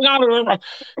hell's going on?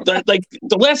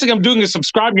 The last thing I'm doing is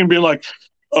subscribing and being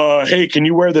hey, can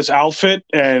you wear this outfit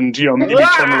and maybe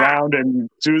turn around and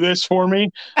do this for me?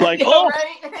 That's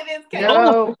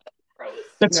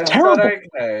terrible.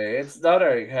 It's not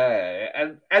okay.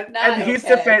 And his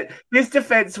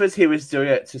defense was he was doing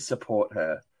it to support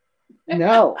her.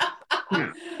 No.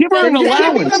 Give her an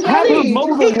allowance.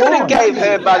 He could have gave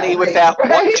her money without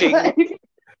watching.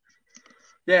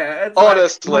 Yeah,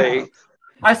 honestly.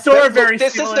 I saw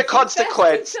this is the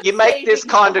consequence. You make this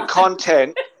kind of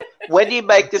content. When you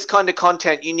make this kind of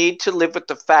content, you need to live with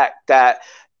the fact that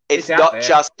it's not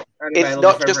just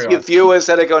your viewers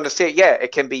that are going to see it. Yeah,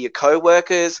 it can be your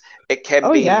co-workers. It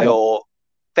can be your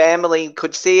family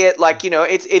could see it.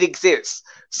 It exists.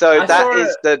 So that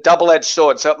is the double-edged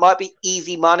sword. So it might be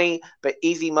easy money, but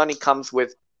easy money comes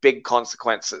with big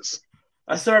consequences.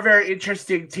 I saw a very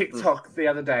interesting TikTok the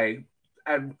other day.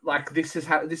 And this is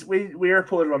how we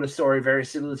reported on a story very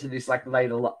similar to this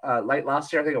late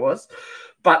last year, I think it was.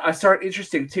 But I saw an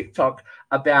interesting TikTok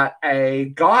about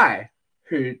a guy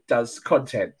who does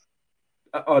content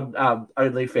on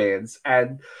OnlyFans,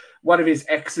 and one of his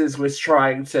exes was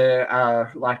trying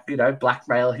to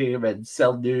blackmail him and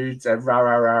sell nudes and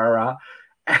rah.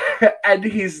 And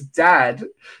his dad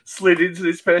slid into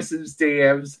this person's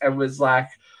DMs and was like,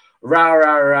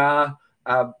 rah.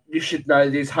 You should know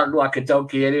this, hung like a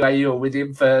donkey anyway, you were with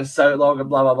him for so long and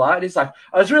blah, blah, blah. And he's like,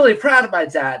 I was really proud of my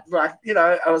dad.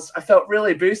 I felt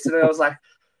really boosted. And I was like,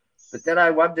 but then I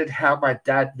wondered how my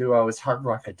dad knew I was hung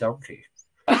like a donkey.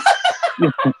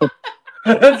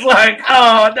 It's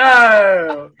oh,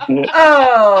 no.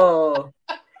 Oh.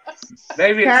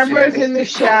 Maybe it's cameras in the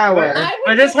shower.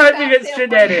 I'm just hoping it's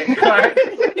genetic.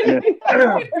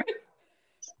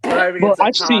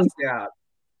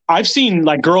 I've seen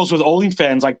girls with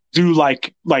OnlyFans do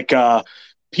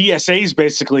PSAs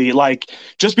basically,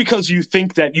 just because you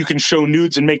think that you can show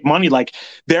nudes and make money,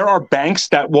 there are banks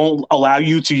that won't allow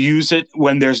you to use it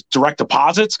when there's direct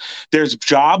deposits. There's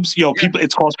jobs, people,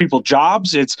 it costs people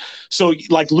jobs. It's so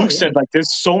Luke said,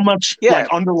 there's so much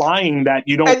underlying that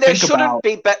you don't think about.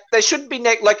 There shouldn't be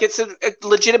it's a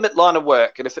legitimate line of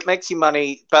work, and if it makes you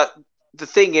money, but the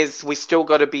thing is, we still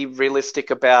got to be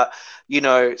realistic about,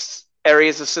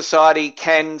 areas of society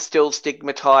can still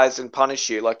stigmatize and punish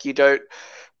you.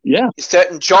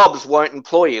 Certain jobs won't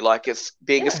employ you. It's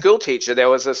being a school teacher. There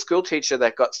was a school teacher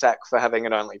that got sacked for having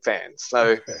an OnlyFans.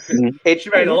 So it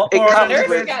comes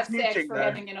with got sacked for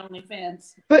having an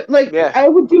OnlyFans. But I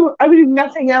would do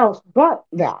nothing else but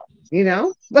that.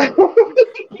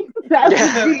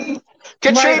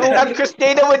 Katrina,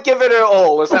 Christina would give it her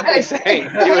all. Is that what you're saying?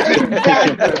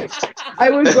 I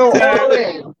would go all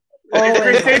in.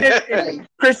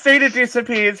 Christina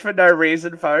disappears for no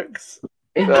reason, folks.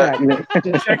 Exactly.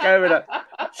 check on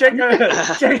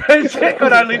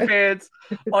OnlyFans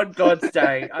on God's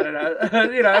Day. I don't know.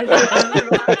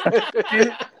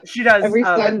 She does every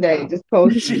Sunday. Just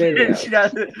post video. She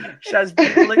does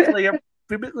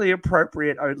biblically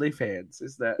appropriate OnlyFans.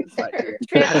 Is that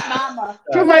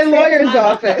from my lawyer's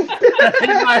office?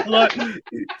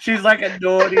 She's like a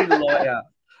naughty lawyer.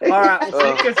 All right,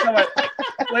 thank you so much.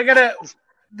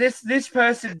 this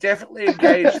person definitely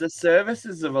engaged the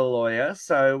services of a lawyer,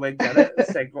 so we're gonna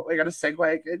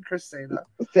segue again, Christina.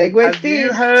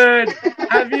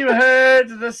 Have you heard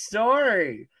the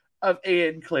story of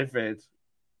Ian Clifford?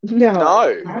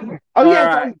 No. Oh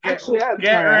yeah, right.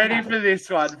 Get ready for this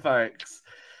one, folks.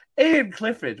 Ian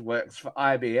Clifford works for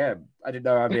IBM. I didn't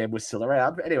know IBM was still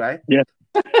around, but anyway. Yeah.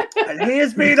 And he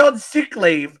has been on sick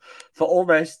leave for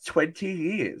almost 20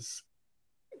 years.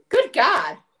 Good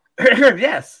God.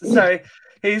 Yes. So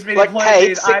he's been employed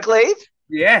paid sick leave?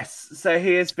 Yes. So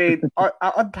he has been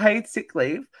on paid sick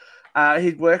leave.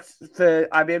 He'd worked for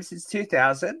IBM since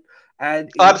 2000.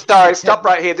 And I'm sorry, stop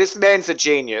right here. This man's a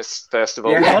genius, first of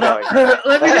all. Yeah,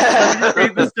 let me just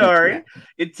read the story.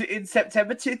 In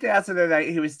September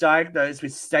 2008, he was diagnosed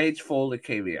with stage 4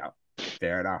 leukemia.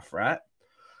 Fair enough, right?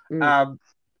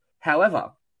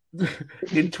 However,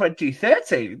 in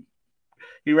 2013,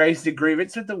 he raised a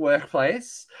grievance with the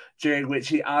workplace, during which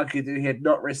he argued that he had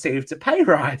not received a pay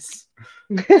rise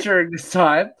during this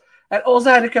time, and also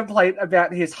had a complaint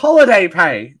about his holiday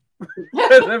pay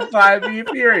for the 5-year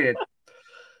period.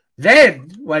 Then,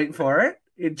 wait for it,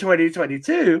 in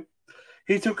 2022,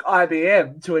 he took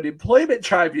IBM to an employment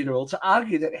tribunal to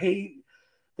argue that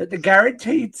the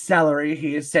guaranteed salary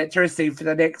he is set to receive for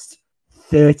the next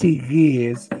 30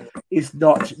 years is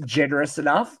not generous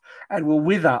enough and will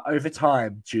wither over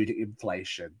time due to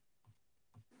inflation.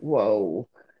 Whoa.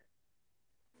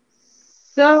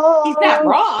 So he's not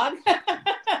wrong.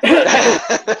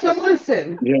 So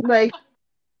listen,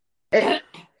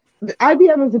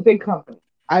 IBM is a big company.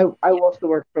 I also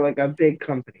work for like a big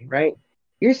company, right?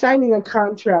 You're signing a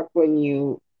contract when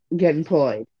you get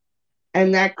employed,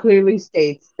 and that clearly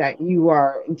states that you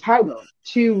are entitled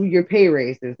to your pay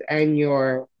raises and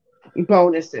your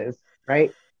bonuses,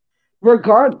 right?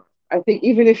 Regardless, I think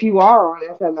even if you are on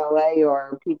FMLA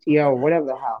or PTO or whatever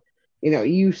the hell,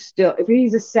 you still, if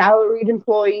he's a salaried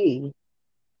employee,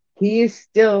 he is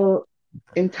still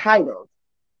entitled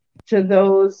to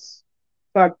those,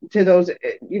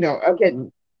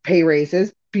 again, pay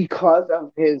raises because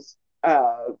of his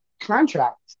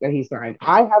contracts that he signed.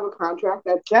 I have a contract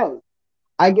that says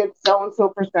I get so-and-so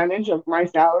percentage of my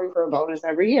salary for a bonus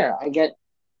every year. I get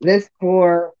this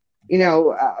for,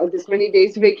 this many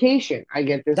days of vacation. I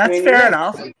get this. That's fair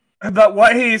enough. But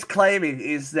what he is claiming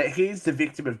is that he's the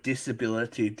victim of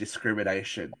disability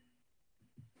discrimination.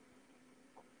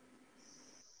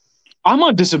 I'm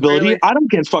on disability. Really? I don't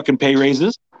get fucking pay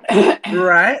raises.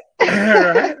 Right.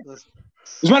 Right.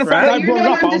 As a matter of fact, I brought it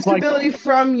up. I was disability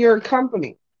from your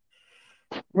company,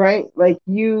 right? Like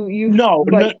you. No.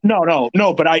 But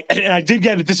I did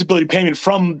get a disability payment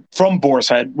from Boar's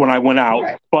Head when I went out.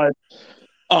 Right. But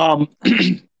I'm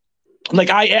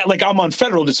on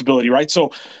federal disability, right?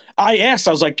 So I asked.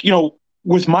 I was like,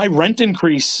 with my rent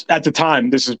increase at the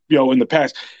time, this is in the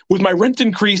past, with my rent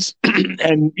increase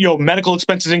and medical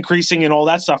expenses increasing and all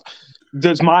that stuff,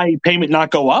 does my payment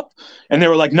not go up? And they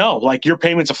were like, no, like your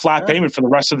payment's a flat payment for the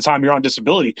rest of the time you're on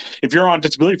disability. If you're on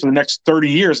disability for the next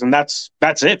 30 years, then that's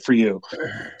it for you.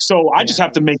 So I just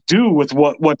have to make do with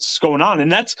what's going on. And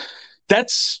that's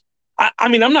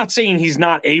I'm not saying he's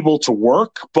not able to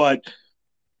work, but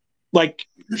like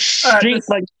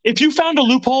if you found a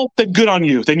loophole, then good on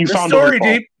you. Then you found a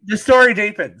loophole. The story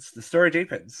deepens.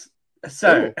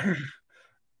 So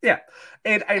yeah.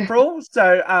 In April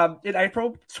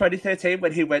 2013,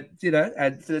 when he went,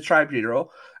 and for the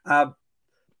tribunal,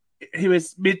 he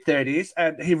was mid-30s,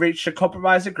 and he reached a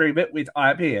compromise agreement with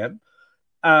IBM,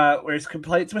 where his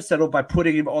complaints were settled by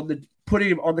putting him on the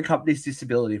company's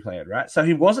disability plan. Right, so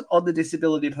he wasn't on the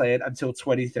disability plan until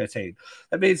 2013.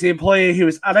 That means the employee who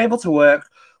is unable to work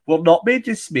will not be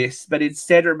dismissed, but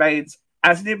instead remains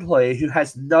as an employee who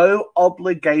has no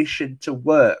obligation to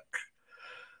work.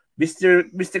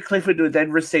 Mr. Clifford would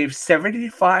then receive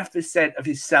 75% of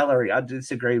his salary under this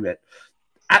agreement.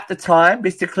 At the time,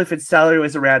 Mr. Clifford's salary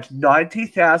was around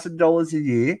 $90,000 a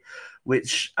year,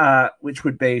 which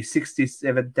would be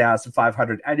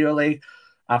 $67,500 annually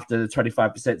after the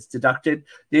 25% is deducted.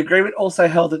 The agreement also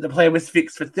held that the plan was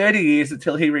fixed for 30 years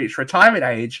until he reached retirement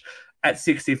age at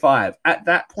 65. At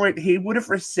that point, he would have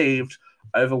received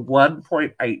over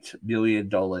 $1.8 million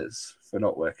for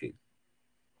not working.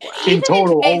 In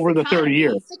total, over the 30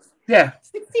 years.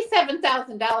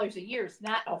 $67,000 a year is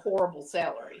not a horrible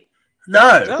salary.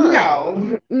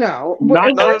 No. Not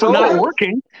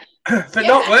working. For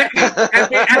not working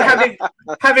and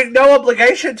having no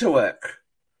obligation to work.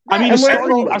 I mean,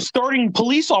 a starting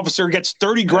police officer gets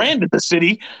 $30,000 at the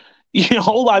city.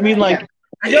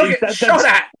 And you'll get shot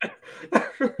at.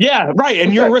 Yeah, right.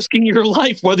 And you're risking your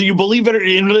life, whether you believe in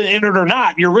it or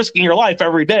not. You're risking your life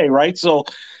every day, right? So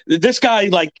this guy,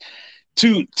 like,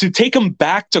 to take him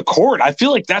back to court, I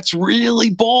feel like that's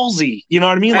really ballsy. You know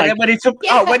what I mean? And like when he took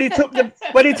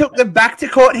them back to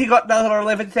court, he got another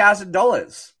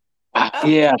 $11,000.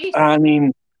 Yeah, I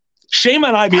mean, shame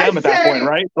on IBM at that point,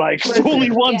 right? Like, fool me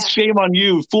once, shame on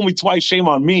you. Fool me twice, shame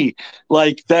on me.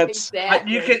 Like, that's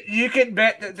exactly. You can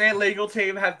bet that their legal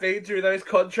team have been through those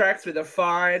contracts with a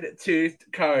fine-tooth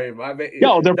comb. I mean,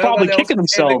 they're probably kicking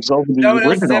themselves over the no one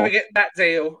else is original. ever getting that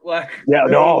deal. Like,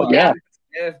 Yeah.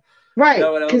 Right,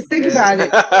 because think about it.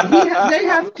 They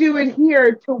have to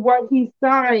adhere to what he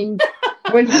signed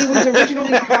when he was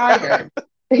originally hired.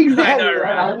 Exactly.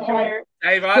 I know, right?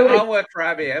 Dave, I work for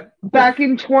IBM. Back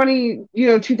in 2000,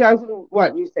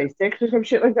 what, you say 6 or some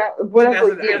shit like that?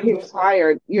 Whatever year he was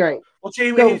hired. You're right. Well,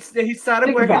 he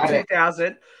started working in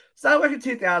 2000. Started working in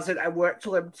 2000 and worked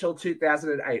until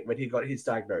 2008 when he got his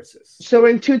diagnosis. So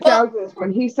in 2000 is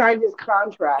when he signed his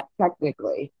contract,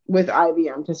 technically, with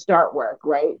IBM to start work,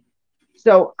 right?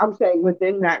 So I'm saying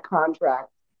within that contract,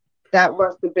 that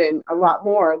must have been a lot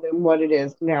more than what it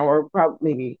is now, or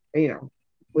probably maybe,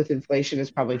 with inflation, is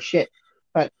probably shit.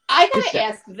 But I gotta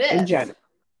ask this. In general.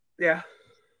 Yeah.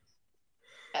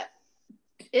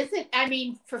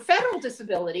 For federal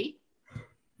disability,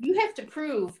 you have to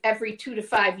prove every 2 to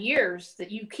 5 years that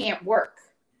you can't work.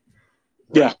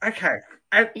 Yeah. Okay.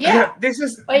 This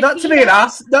is like, not to be an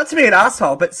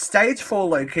asshole, but stage 4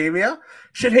 leukemia.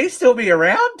 Should he still be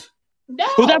around? No.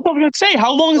 Well, that's what I'm going to say.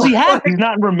 How long has he had? He's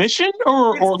not in remission,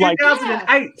 or like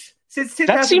 2008. Since 2008.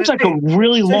 That seems like a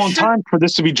really long time for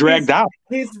this to be dragged out.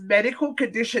 His medical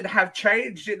condition have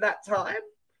changed in that time.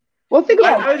 Well, think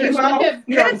about it.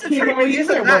 Cancer treatment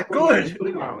isn't that good.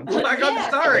 Like, I'm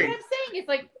sorry. What I'm saying is,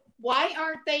 like, why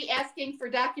aren't they asking for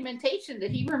documentation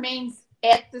that he remains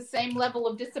at the same level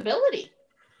of disability?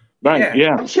 Right,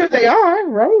 yeah. I'm sure they are,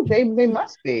 right? They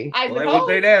must be. I would hope.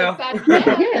 They now.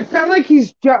 It's not like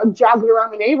he's jogging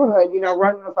around the neighborhood,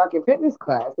 running a fucking fitness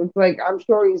class. It's like, I'm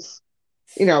sure he's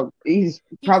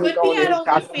probably going to his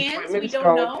doctor's appointments. We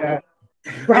don't know.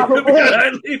 Probably.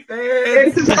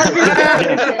 It's a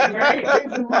market, right?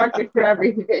 It's a market for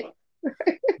everything.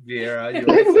 Vera,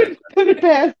 put it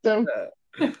past them.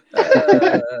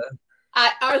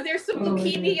 Are there some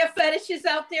leukemia fetishes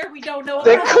out there we don't know about?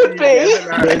 There could be.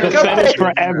 There's a fetish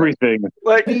for everything.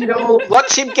 Like,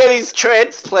 watch him get his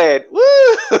transplant. Woo!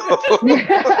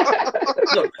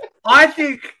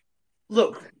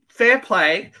 Look, fair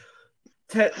play.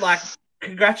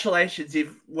 Congratulations,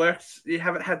 you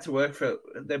haven't had to work for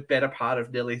the better part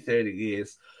of nearly 30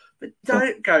 years. But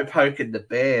don't go poking the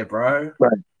bear, bro.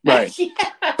 Right.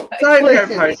 Don't go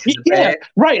poking the bear.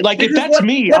 Right, like, if that's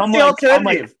me, I'm like,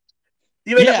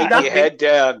 you end up your head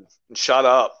down and shut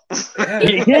up.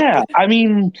 Yeah, I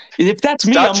mean, if that's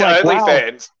me, Start I'm like, wow,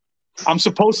 fans. I'm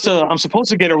supposed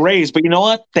to get a raise, but you know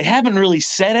what? They haven't really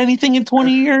said anything in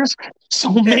 20 years,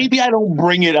 so maybe I don't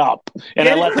bring it up and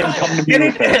I let them come to me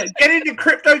with it. Get into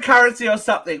cryptocurrency or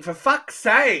something, for fuck's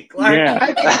sake! Like,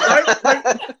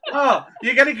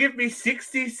 you're going to give me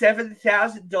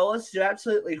 $67,000 to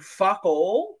absolutely fuck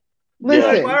all?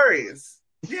 Listen. No worries.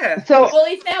 Yeah. So, well,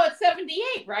 he's now at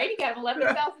 78, right? He got an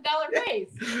 $11,000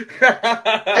 raise.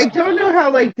 I don't know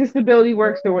how disability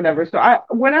works or whatever. So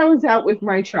when I was out with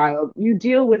my child, you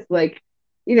deal with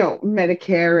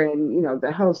Medicare and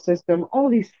the health system,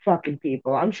 all these fucking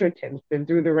people. I'm sure Tim's been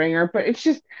through the ringer, but it's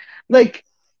just I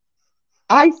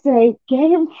say,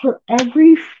 get him for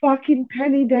every fucking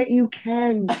penny that you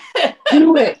can.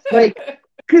 Do it.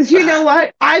 Because you know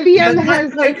what? IBM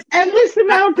has endless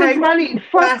amount of money.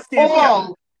 Fuck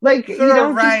all.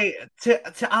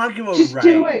 To argue a just raise.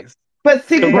 Do it. But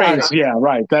think about it. Yeah,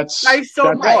 right. That's based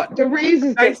on what? The raise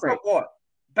is based different. on what?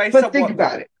 But think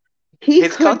about it. He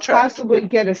could possibly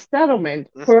get a settlement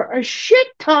for a shit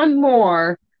ton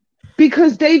more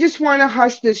because they just want to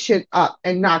hush this shit up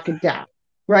and knock it down.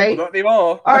 Right? Well, not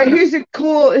anymore. All right, here's a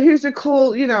cool,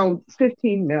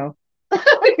 15 mil.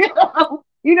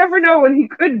 You never know what he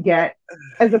could get,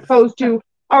 as opposed to,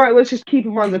 all right, let's just keep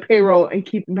him on the payroll and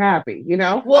keep him happy,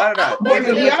 Well, I don't know. One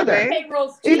or the other.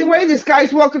 Either way, this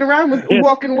guy's walking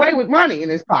away with money in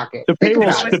his pocket. The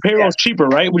payroll's cheaper,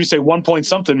 right? Would you say 1 point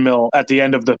something mil at the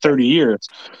end of the 30 years?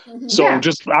 Mm-hmm. So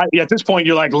at this point,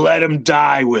 you're like, let him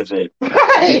die with it.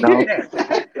 Right.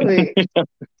 Exactly.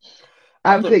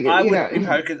 I'm thinking, I wouldn't be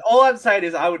poking. All I'm saying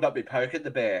is I would not be poking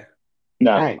the bear.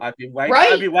 No. Right. I'd be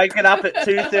waking up at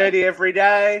 2:30 every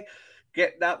day,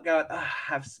 getting up, going,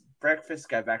 have some breakfast,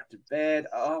 go back to bed.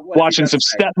 Watching some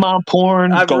stepmom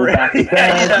porn, going back to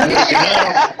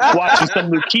bed. Watching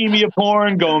some leukemia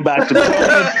porn, going back to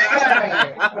bed.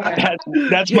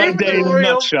 That's my day in a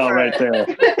nutshell right there.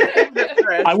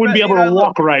 I wouldn't be able to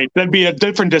walk right. That'd be a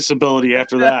different disability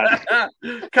after that.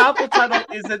 Carpal tunnel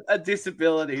isn't a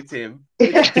disability, Tim.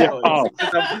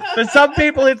 For some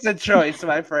people, it's a choice,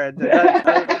 my friend. You're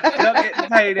not getting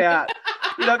paid out.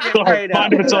 You don't get paid out.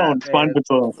 Find of its own. Find of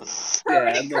its own.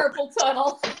 Permanent carpal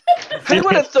tunnel. Who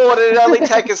would have thought it'd only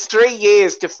take us 3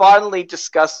 years to finally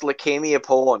discuss leukemia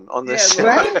porn on this show?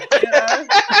 Right? You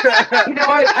know,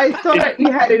 I thought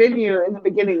you had it in you in the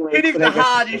beginning. It is the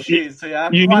hard issues.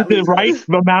 You need the right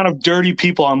amount of dirty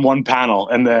people on one panel,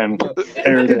 and then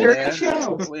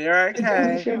we're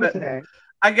okay.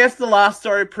 I guess the last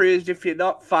story proves if you're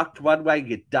not fucked one way,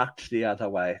 you're ducked the other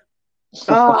way. This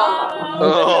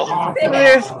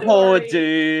poor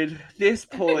dude. Let's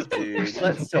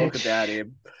talk about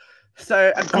him.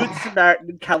 So, a good Samaritan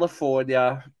in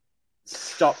California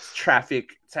stopped traffic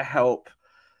to help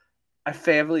a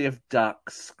family of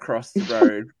ducks cross the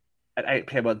road at 8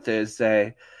 p.m. on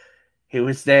Thursday. He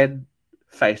was then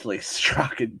fatally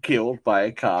struck and killed by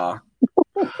a car.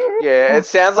 Yeah, it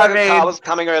sounds like a car was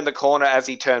coming around the corner as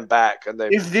he turned back. And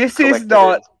if this is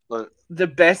not the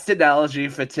best analogy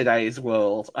for today's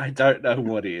world, I don't know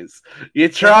what is. You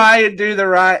try and do the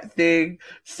right thing,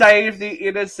 save the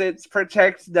innocents,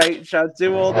 protect nature,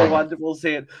 do all the wonderful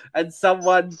shit, and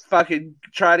someone fucking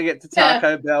trying to get to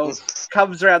Taco Bell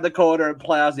comes around the corner and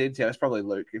plows into you. It's probably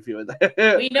Luke if you were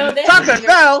there. We know that. Taco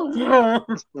Bell!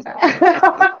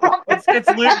 It's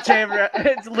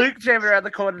Luke jamming around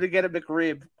the corner to get a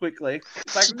McRib quickly.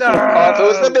 It's like, no. If it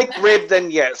was the McRib,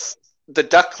 then yes, the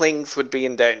ducklings would be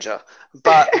in danger.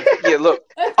 But yeah, look,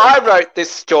 I wrote this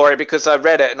story because I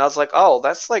read it and I was like, oh,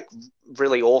 that's like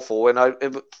really awful. And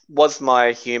it was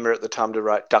my humor at the time to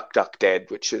write "Duck, Duck, Dead,"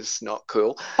 which is not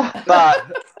cool. But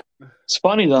it's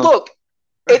funny though. Look,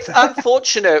 it's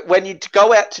unfortunate when you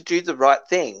go out to do the right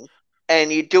thing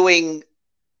and you're doing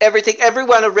everything.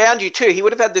 Everyone around you too. He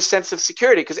would have had this sense of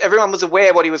security because everyone was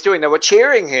aware what he was doing. They were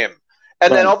cheering him.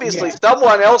 And then obviously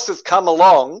someone else has come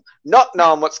along, not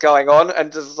knowing what's going on,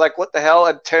 and just like, what the hell,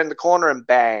 and turn the corner and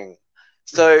bang.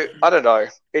 So, I don't know.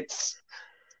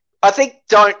 I think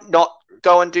don't not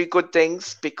go and do good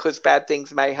things because bad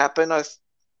things may happen. I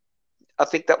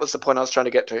think that was the point I was trying to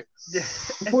get to.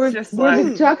 Were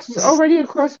the ducks already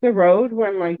across the road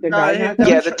when the guy had them?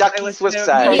 Yeah, the duckies was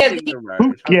safe.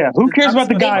 Who cares about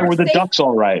the guy where the duck's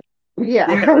all right?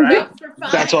 Yeah. Right.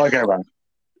 That's all I care about.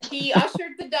 He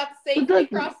ushered the duck safely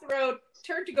across the road,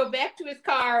 turned to go back to his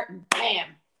car, and bam.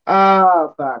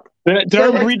 Oh, fuck. Did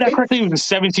I read that correctly? It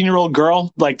was a 17-year-old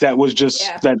girl that was just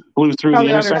that blew through the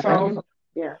intersection.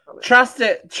 Yeah. Trust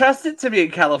it to be in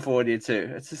California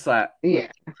too. It's just like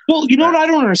Well, you know what I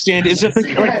don't understand is if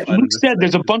like Luke said,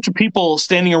 there's a bunch of people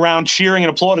standing around cheering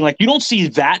and applauding. Like you don't see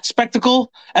that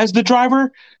spectacle as the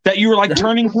driver that you were like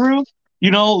turning through. You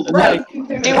know, like he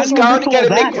was going to get a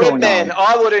McRib, man.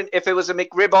 I wouldn't. If it was a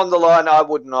McRib on the line, I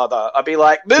wouldn't either. I'd be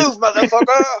like, "Move,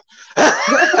 motherfucker!"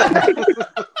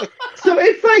 So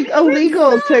it's like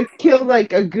illegal to kill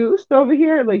like a goose over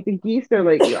here. Like the geese are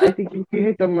like, I think if you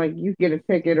hit them, like you get a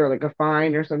ticket or like a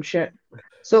fine or some shit.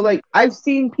 So like I've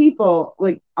seen people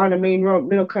like on a main road,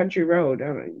 middle country road. I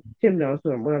don't know, Tim knows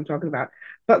what I'm talking about.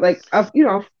 But like a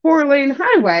 4-lane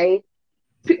highway.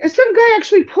 Some guy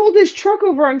actually pulled his truck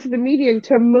over onto the median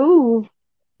to move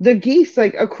the geese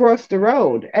like across the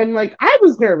road, and like I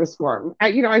was nervous for him.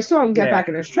 I saw him get back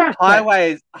in his truck.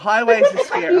 Highways are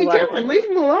scary. Leave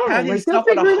him alone. How do you stop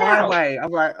on a highway?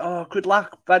 I'm like, oh, good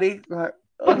luck, buddy. But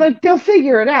like they'll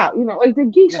figure it out. Like the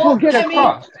geese will get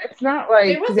across. It's not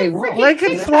like they won't. They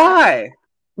can fly.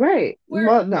 Right.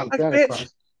 Well, no,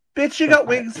 bitch, you got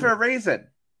wings for a reason.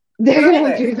 They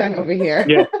don't do that over here.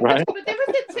 Yeah, right. But there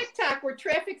was a TikTok where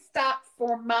traffic stopped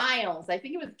for miles. I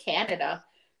think it was Canada.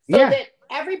 So that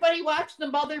everybody watched the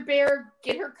mother bear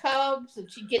get her cubs,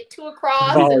 and she'd get two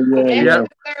across. You don't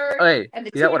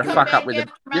want to fuck up with them.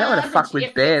 You don't want to fuck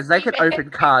with bears. They can open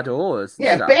car doors.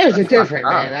 Yeah, bears are different,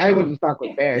 man. I wouldn't fuck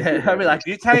with bears. I'd be like,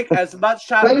 you take as much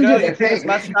time, girl, you take as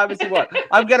much time as you want.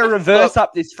 I'm going to reverse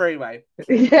up this freeway.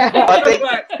 Yeah. I think,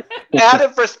 out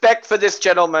of respect for this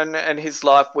gentleman and his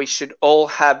life, we should all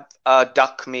have a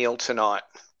duck meal tonight.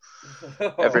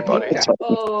 Everybody. Duck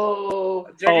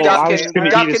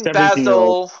and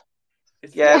basil.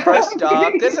 Yeah, roast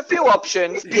duck. There's a few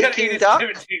options. Peking duck.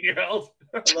 17-year-old.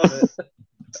 I love it.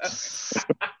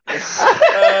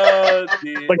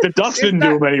 Like the ducks didn't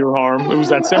do him any harm. It was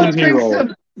that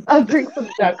 17-year-old. I'll drink some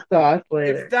duck sauce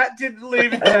later. If that didn't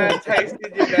leave a bad taste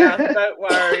in your mouth, don't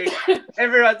worry.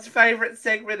 Everyone's favourite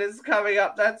segment is coming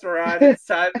up. That's right. It's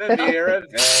time for Vera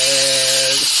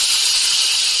Vance.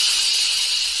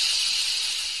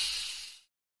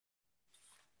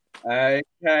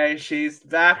 Okay, she's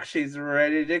back. She's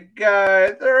ready to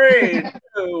go. 3,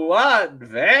 2, 1,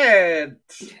 Vent.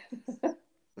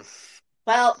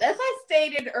 Well, as I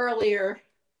stated earlier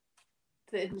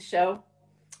in the show,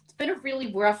 it's been a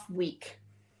really rough week.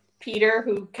 Peter,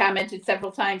 who commented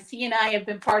several times, he and I have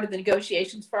been part of the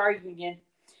negotiations for our union,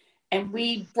 and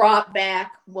we brought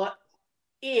back what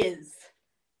is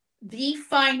the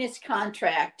finest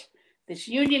contract this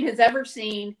union has ever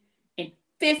seen in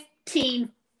 15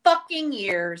 fucking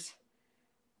years,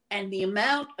 and the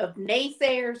amount of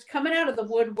naysayers coming out of the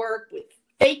woodwork with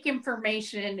fake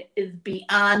information is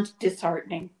beyond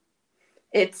disheartening.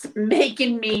 It's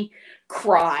making me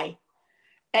cry.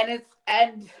 And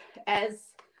as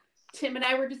Tim and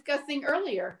I were discussing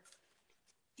earlier,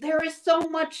 there is so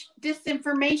much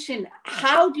disinformation.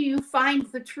 How do you find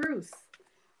the truth?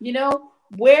 You know,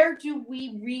 where do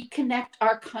we reconnect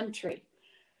our country?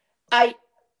 I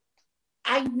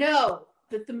know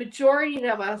that the majority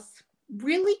of us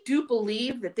really do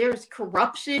believe that there's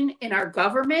corruption in our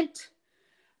government,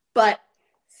 but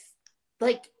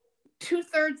like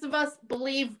 2/3 of us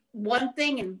believe one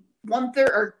thing and 1/3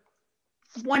 or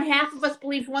 1/2 of us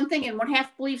believes one thing and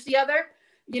 1/2 believes the other.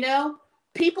 You know,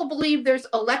 people believe there's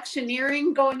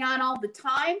electioneering going on all the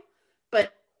time,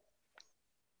 but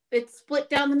it's split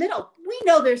down the middle. We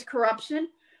know there's corruption,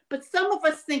 but some of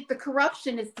us think the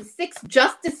corruption is the 6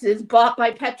 justices bought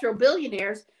by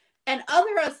petro-billionaires, and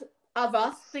others of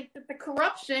us think that the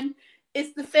corruption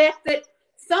is the fact that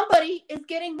somebody is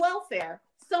getting welfare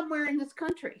somewhere in this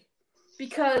country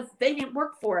because they didn't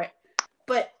work for it.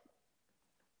 But,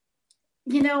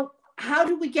 you know, how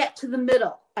do we get to the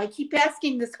middle? I keep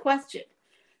asking this question.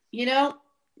 You know,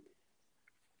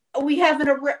 we have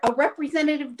a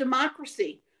representative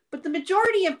democracy, but the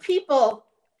majority of people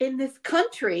in this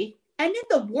country and in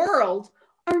the world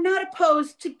are not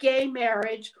opposed to gay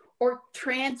marriage or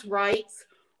trans rights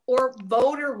or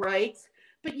voter rights,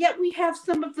 but yet we have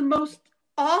some of the most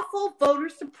awful voter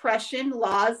suppression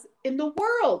laws in the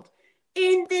world.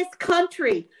 In this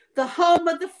country, the home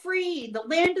of the free, the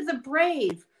land of the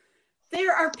brave,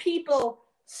 there are people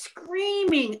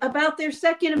screaming about their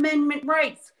Second Amendment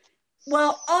rights.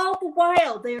 Well, all the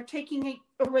while, they are taking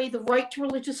away the right to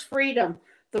religious freedom,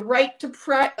 the right to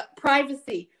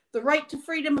privacy, the right to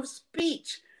freedom of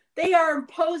speech. They are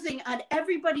imposing on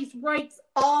everybody's rights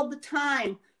all the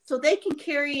time so they can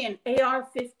carry an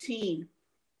AR-15.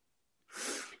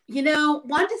 You know,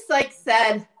 Wanda Sykes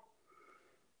said,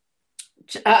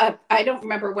 I don't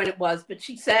remember when it was, but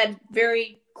she said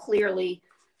very clearly,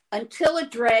 until a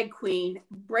drag queen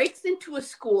breaks into a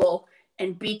school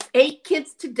and beats 8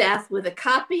 kids to death with a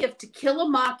copy of To Kill a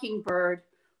Mockingbird,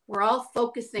 we're all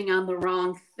focusing on the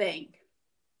wrong thing.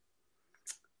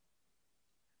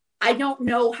 I don't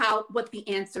know what the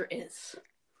answer is.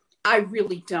 I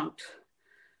really don't.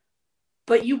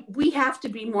 But we have to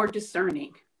be more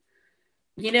discerning.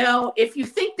 You know, if you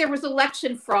think there was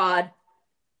election fraud,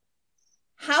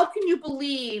 how can you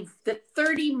believe that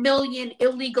 30 million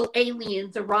illegal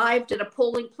aliens arrived at a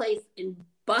polling place in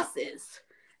buses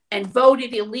and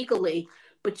voted illegally,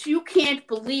 but you can't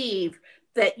believe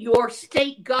that your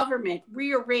state government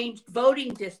rearranged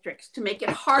voting districts to make it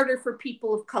harder for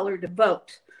people of color to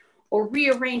vote, or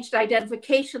rearranged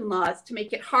identification laws to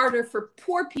make it harder for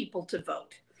poor people to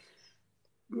vote?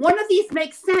 One of these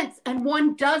makes sense and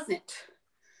one doesn't.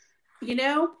 You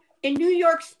know, in New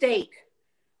York State,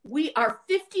 we are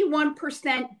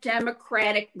 51%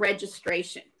 Democratic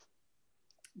registration.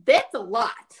 That's a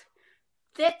lot.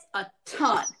 That's a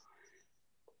ton.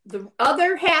 The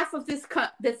other half of this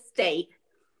state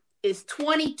is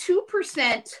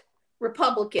 22%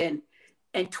 Republican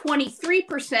and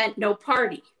 23% no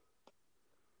party.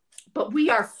 But we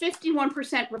are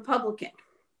 51% Republican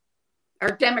or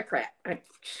Democrat. I'm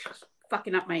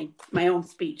fucking up my own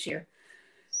speech here.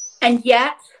 And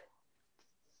yet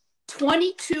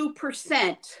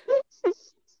 22%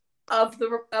 of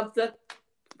the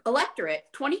electorate,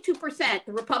 22%,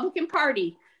 the Republican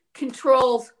Party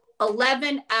controls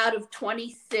 11 out of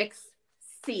 26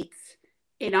 seats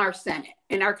in our Senate,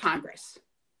 in our Congress.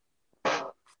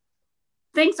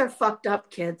 Things are fucked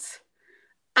up, kids.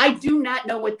 I do not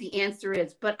know what the answer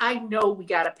is, but I know we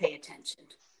got to pay attention.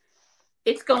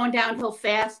 It's going downhill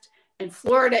fast, and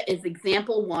Florida is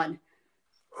example one.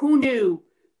 Who knew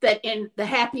that in the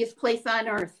happiest place on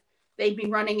earth, they'd be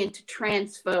running into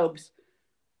transphobes,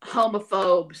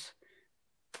 homophobes,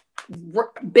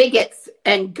 bigots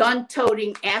and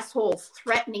gun-toting assholes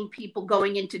threatening people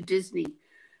going into Disney.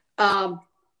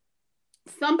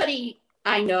 Somebody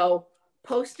I know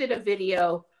posted a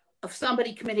video of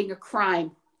somebody committing a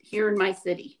crime here in my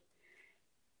city.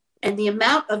 And the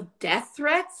amount of death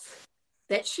threats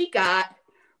that she got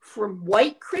from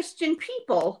white Christian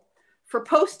people for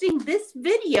posting this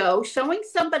video showing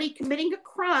somebody committing a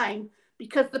crime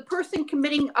because the person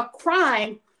committing a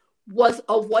crime was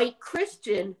a white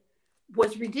Christian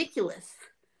was ridiculous.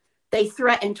 They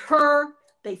threatened her.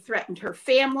 They threatened her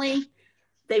family.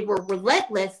 They were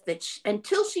relentless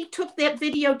until she took that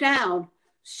video down,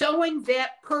 showing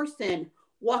that person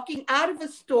walking out of a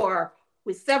store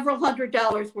with several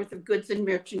 $100s worth of goods and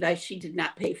merchandise she did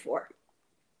not pay for.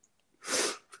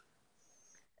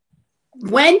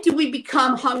 When do we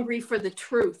become hungry for the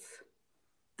truth?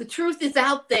 The truth is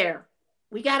out there.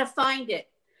 We got to find it.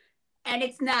 And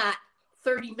it's not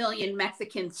 30 million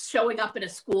Mexicans showing up in a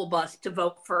school bus to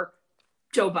vote for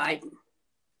Joe Biden.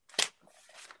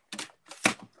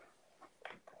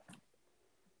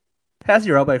 How's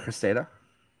your elbow, Christina?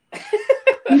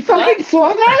 You fucking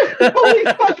saw that? Holy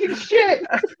fucking shit.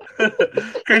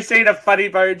 Christina funny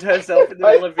boned herself in the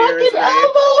middle of Vera's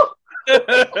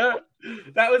elbow.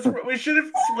 That was, we should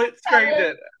have split screened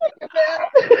it.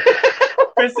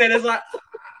 Christina's like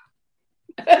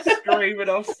screaming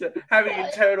off, having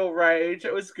internal rage.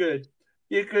 It was good.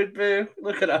 You're good, boo.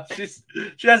 Look at her.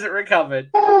 She hasn't recovered.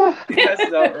 She has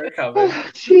not recovered.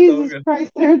 Jesus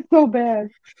Christ, they're so bad.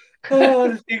 Oh,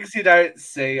 the things you don't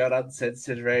see on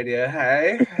Uncensored Radio,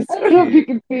 hey? I don't know if you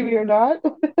can see me or not.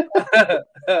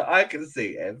 I can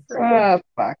see everything. Oh,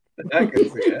 fuck. I can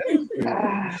see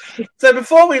it. So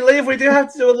before we leave, we do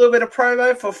have to do a little bit of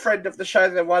promo for friend of the show,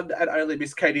 the one and only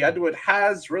Miss Katie Underwood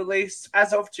has released,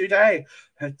 as of today,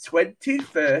 her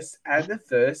 21st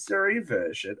anniversary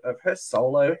version of her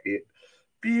solo hit,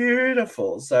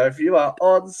 Beautiful. So if you are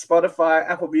on Spotify,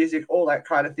 Apple Music, all that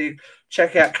kind of thing,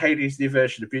 check out Katie's new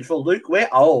version of Beautiful. Luke, we're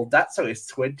old. That song is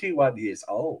 21 years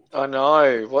old. I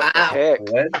know. What the heck?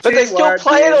 But they still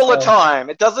play it all the time.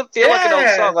 It doesn't feel like an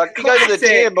old song. Like you go to the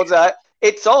gym or that,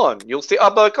 it's on. You'll see.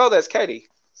 I'm like, oh, there's Katie.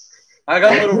 I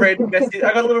got a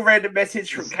little random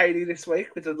message from Katie this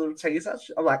week with a little teaser.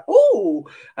 I'm like, oh,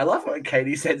 I love it when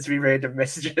Katie sends me random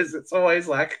messages. It's always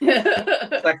like,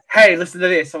 hey, listen to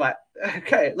this. I'm like,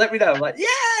 okay, let me know. I'm like,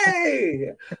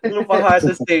 yay! A little behind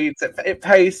the scenes. It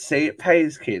pays. See, it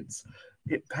pays, kids.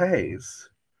 It pays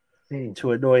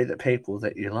to annoy the people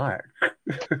that you like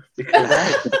because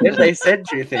then they send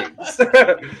you things.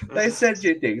 They send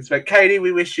you things. But Katie,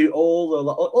 we wish you all the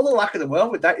luck in the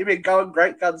world with that. You've been going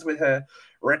great guns with her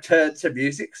return to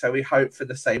music, so we hope for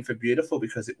the same for Beautiful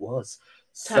because it was.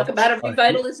 Talk about a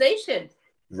revitalization.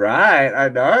 Right, I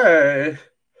know.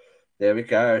 There we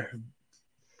go.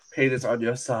 Peter's on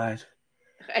your side.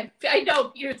 I know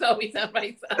Peter's always on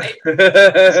my side.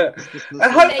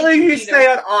 And hopefully you stay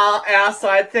on our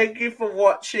side. Thank you for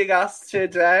watching us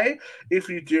today. If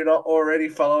you do not already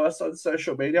follow us on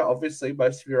social media, obviously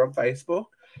most of you are on Facebook.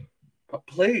 But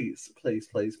please, please,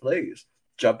 please, please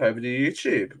jump over to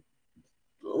YouTube.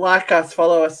 Like us,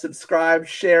 follow us, subscribe,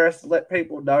 share us, let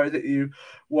people know that you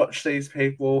watch these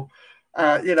people.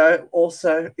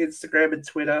 Also Instagram and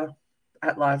Twitter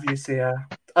at LiveUCR.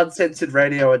 Uncensored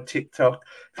Radio on TikTok.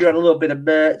 If you want a little bit of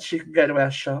merch, you can go to our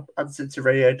shop,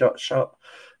 uncensoredradio.shop.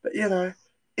 But,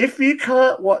 if you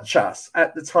can't watch us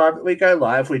at the time that we go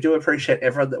live, we do appreciate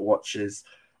everyone that watches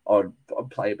on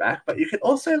playback, but you can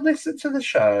also listen to the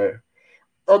show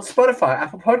on Spotify,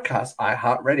 Apple Podcasts,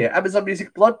 iHeartRadio, Amazon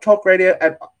Music, Blog Talk Radio,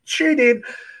 and tune in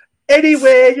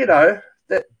anywhere,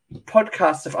 that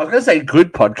podcasts are, I'm going to say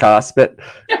good podcasts, but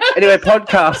anyway,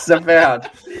 podcasts are found.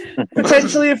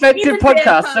 Potentially effective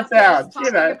podcasts are found.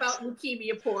 About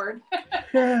leukemia porn.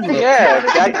 Yeah,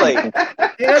 exactly.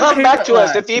 Come back to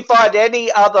us if you find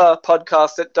any other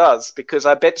podcast that does, because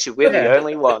I bet you we're the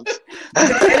only ones.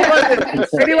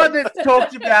 anyone that's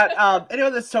talked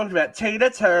about Tina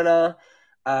Turner,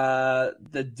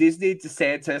 the Disney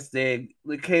DeSantis thing,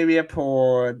 leukemia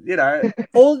porn,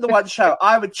 all in the one show.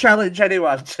 I would challenge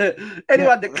anyone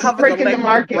that covers the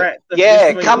market.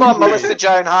 Come on, Melissa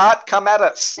Joan Hart, come at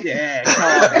us. Yeah,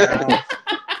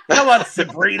 come on,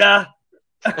 Sabrina.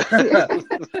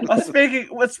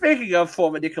 Speaking of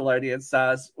former Nickelodeon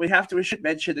stars, we should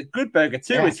mention that Good Burger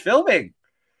 2 is filming.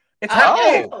 It's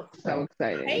happening. So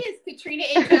exciting. Hey, is Katrina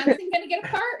A. Johnson going to get a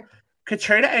part?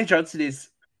 Katrina A. Johnson is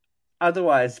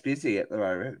otherwise busy at the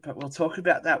moment, but we'll talk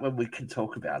about that when we can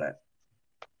talk about it.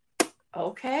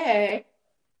 Okay.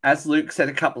 As Luke said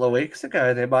a couple of weeks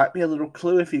ago, there might be a little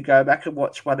clue if you go back and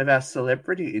watch one of our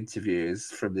celebrity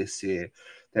interviews from this year.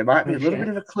 there might be a little bit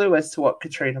of a clue as to what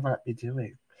Katrina might be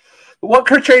doing. But what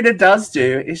Katrina does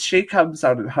do is she comes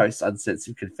on and hosts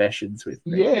Uncensored Confessions with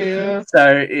me. Yeah.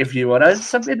 So if you want to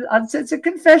submit an uncensored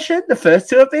confession, the first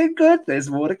 2 have been good. There's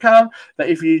more to come. But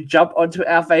if you jump onto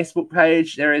our Facebook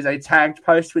page, there is a tagged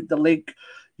post with the link.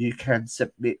 You can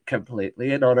submit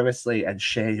completely anonymously and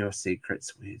share your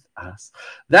secrets with us.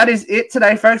 That is it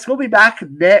today, folks. We'll be back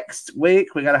next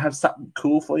week. We're going to have something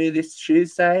cool for you this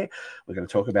Tuesday. We're going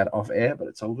to talk about it off air, but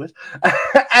it's all good.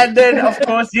 And then, of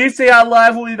course, UCR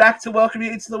Live will be back to welcome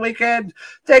you into the weekend.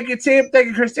 Thank you, Tim. Thank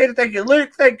you, Christina. Thank you,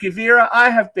 Luke. Thank you, Vera. I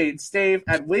have been Steve,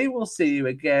 and we will see you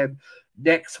again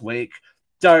next week.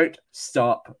 Don't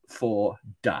stop for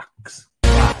ducks.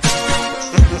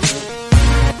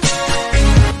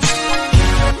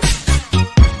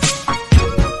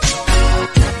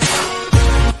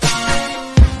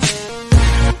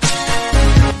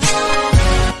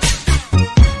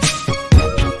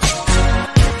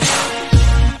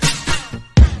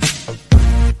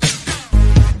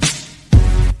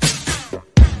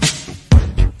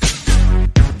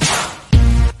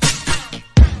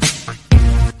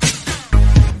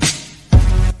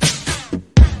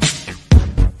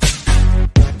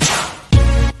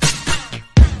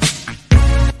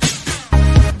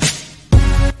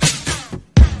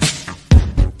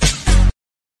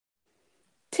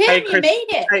 Tim, you made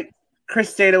it. Hey,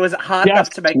 Christina, was it hard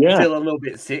enough to make you feel a little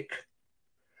bit sick?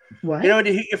 What? You know when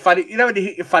you hit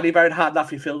your funny bone hard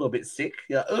enough, you feel a little bit sick.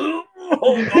 You're like, oh,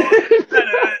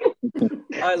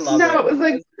 I love it. No, it was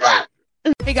like.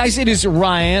 Hey guys, it is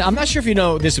Ryan. I'm not sure if you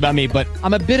know this about me, but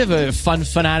I'm a bit of a fun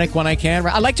fanatic when I can.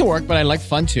 I like to work, but I like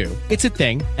fun too. It's a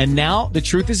thing. And now the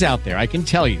truth is out there. I can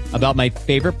tell you about my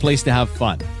favorite place to have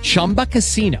fun. Chumba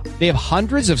Casino. They have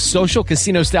hundreds of social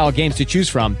casino style games to choose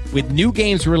from with new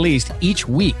games released each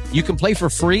week. You can play for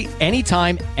free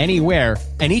anytime, anywhere.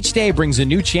 And each day brings a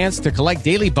new chance to collect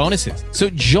daily bonuses. So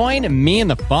join me in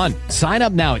the fun. Sign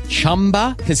up now at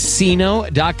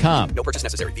ChumbaCasino.com. No purchase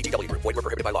necessary. VGW. Void where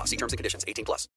prohibited by law. See terms and conditions. 18+.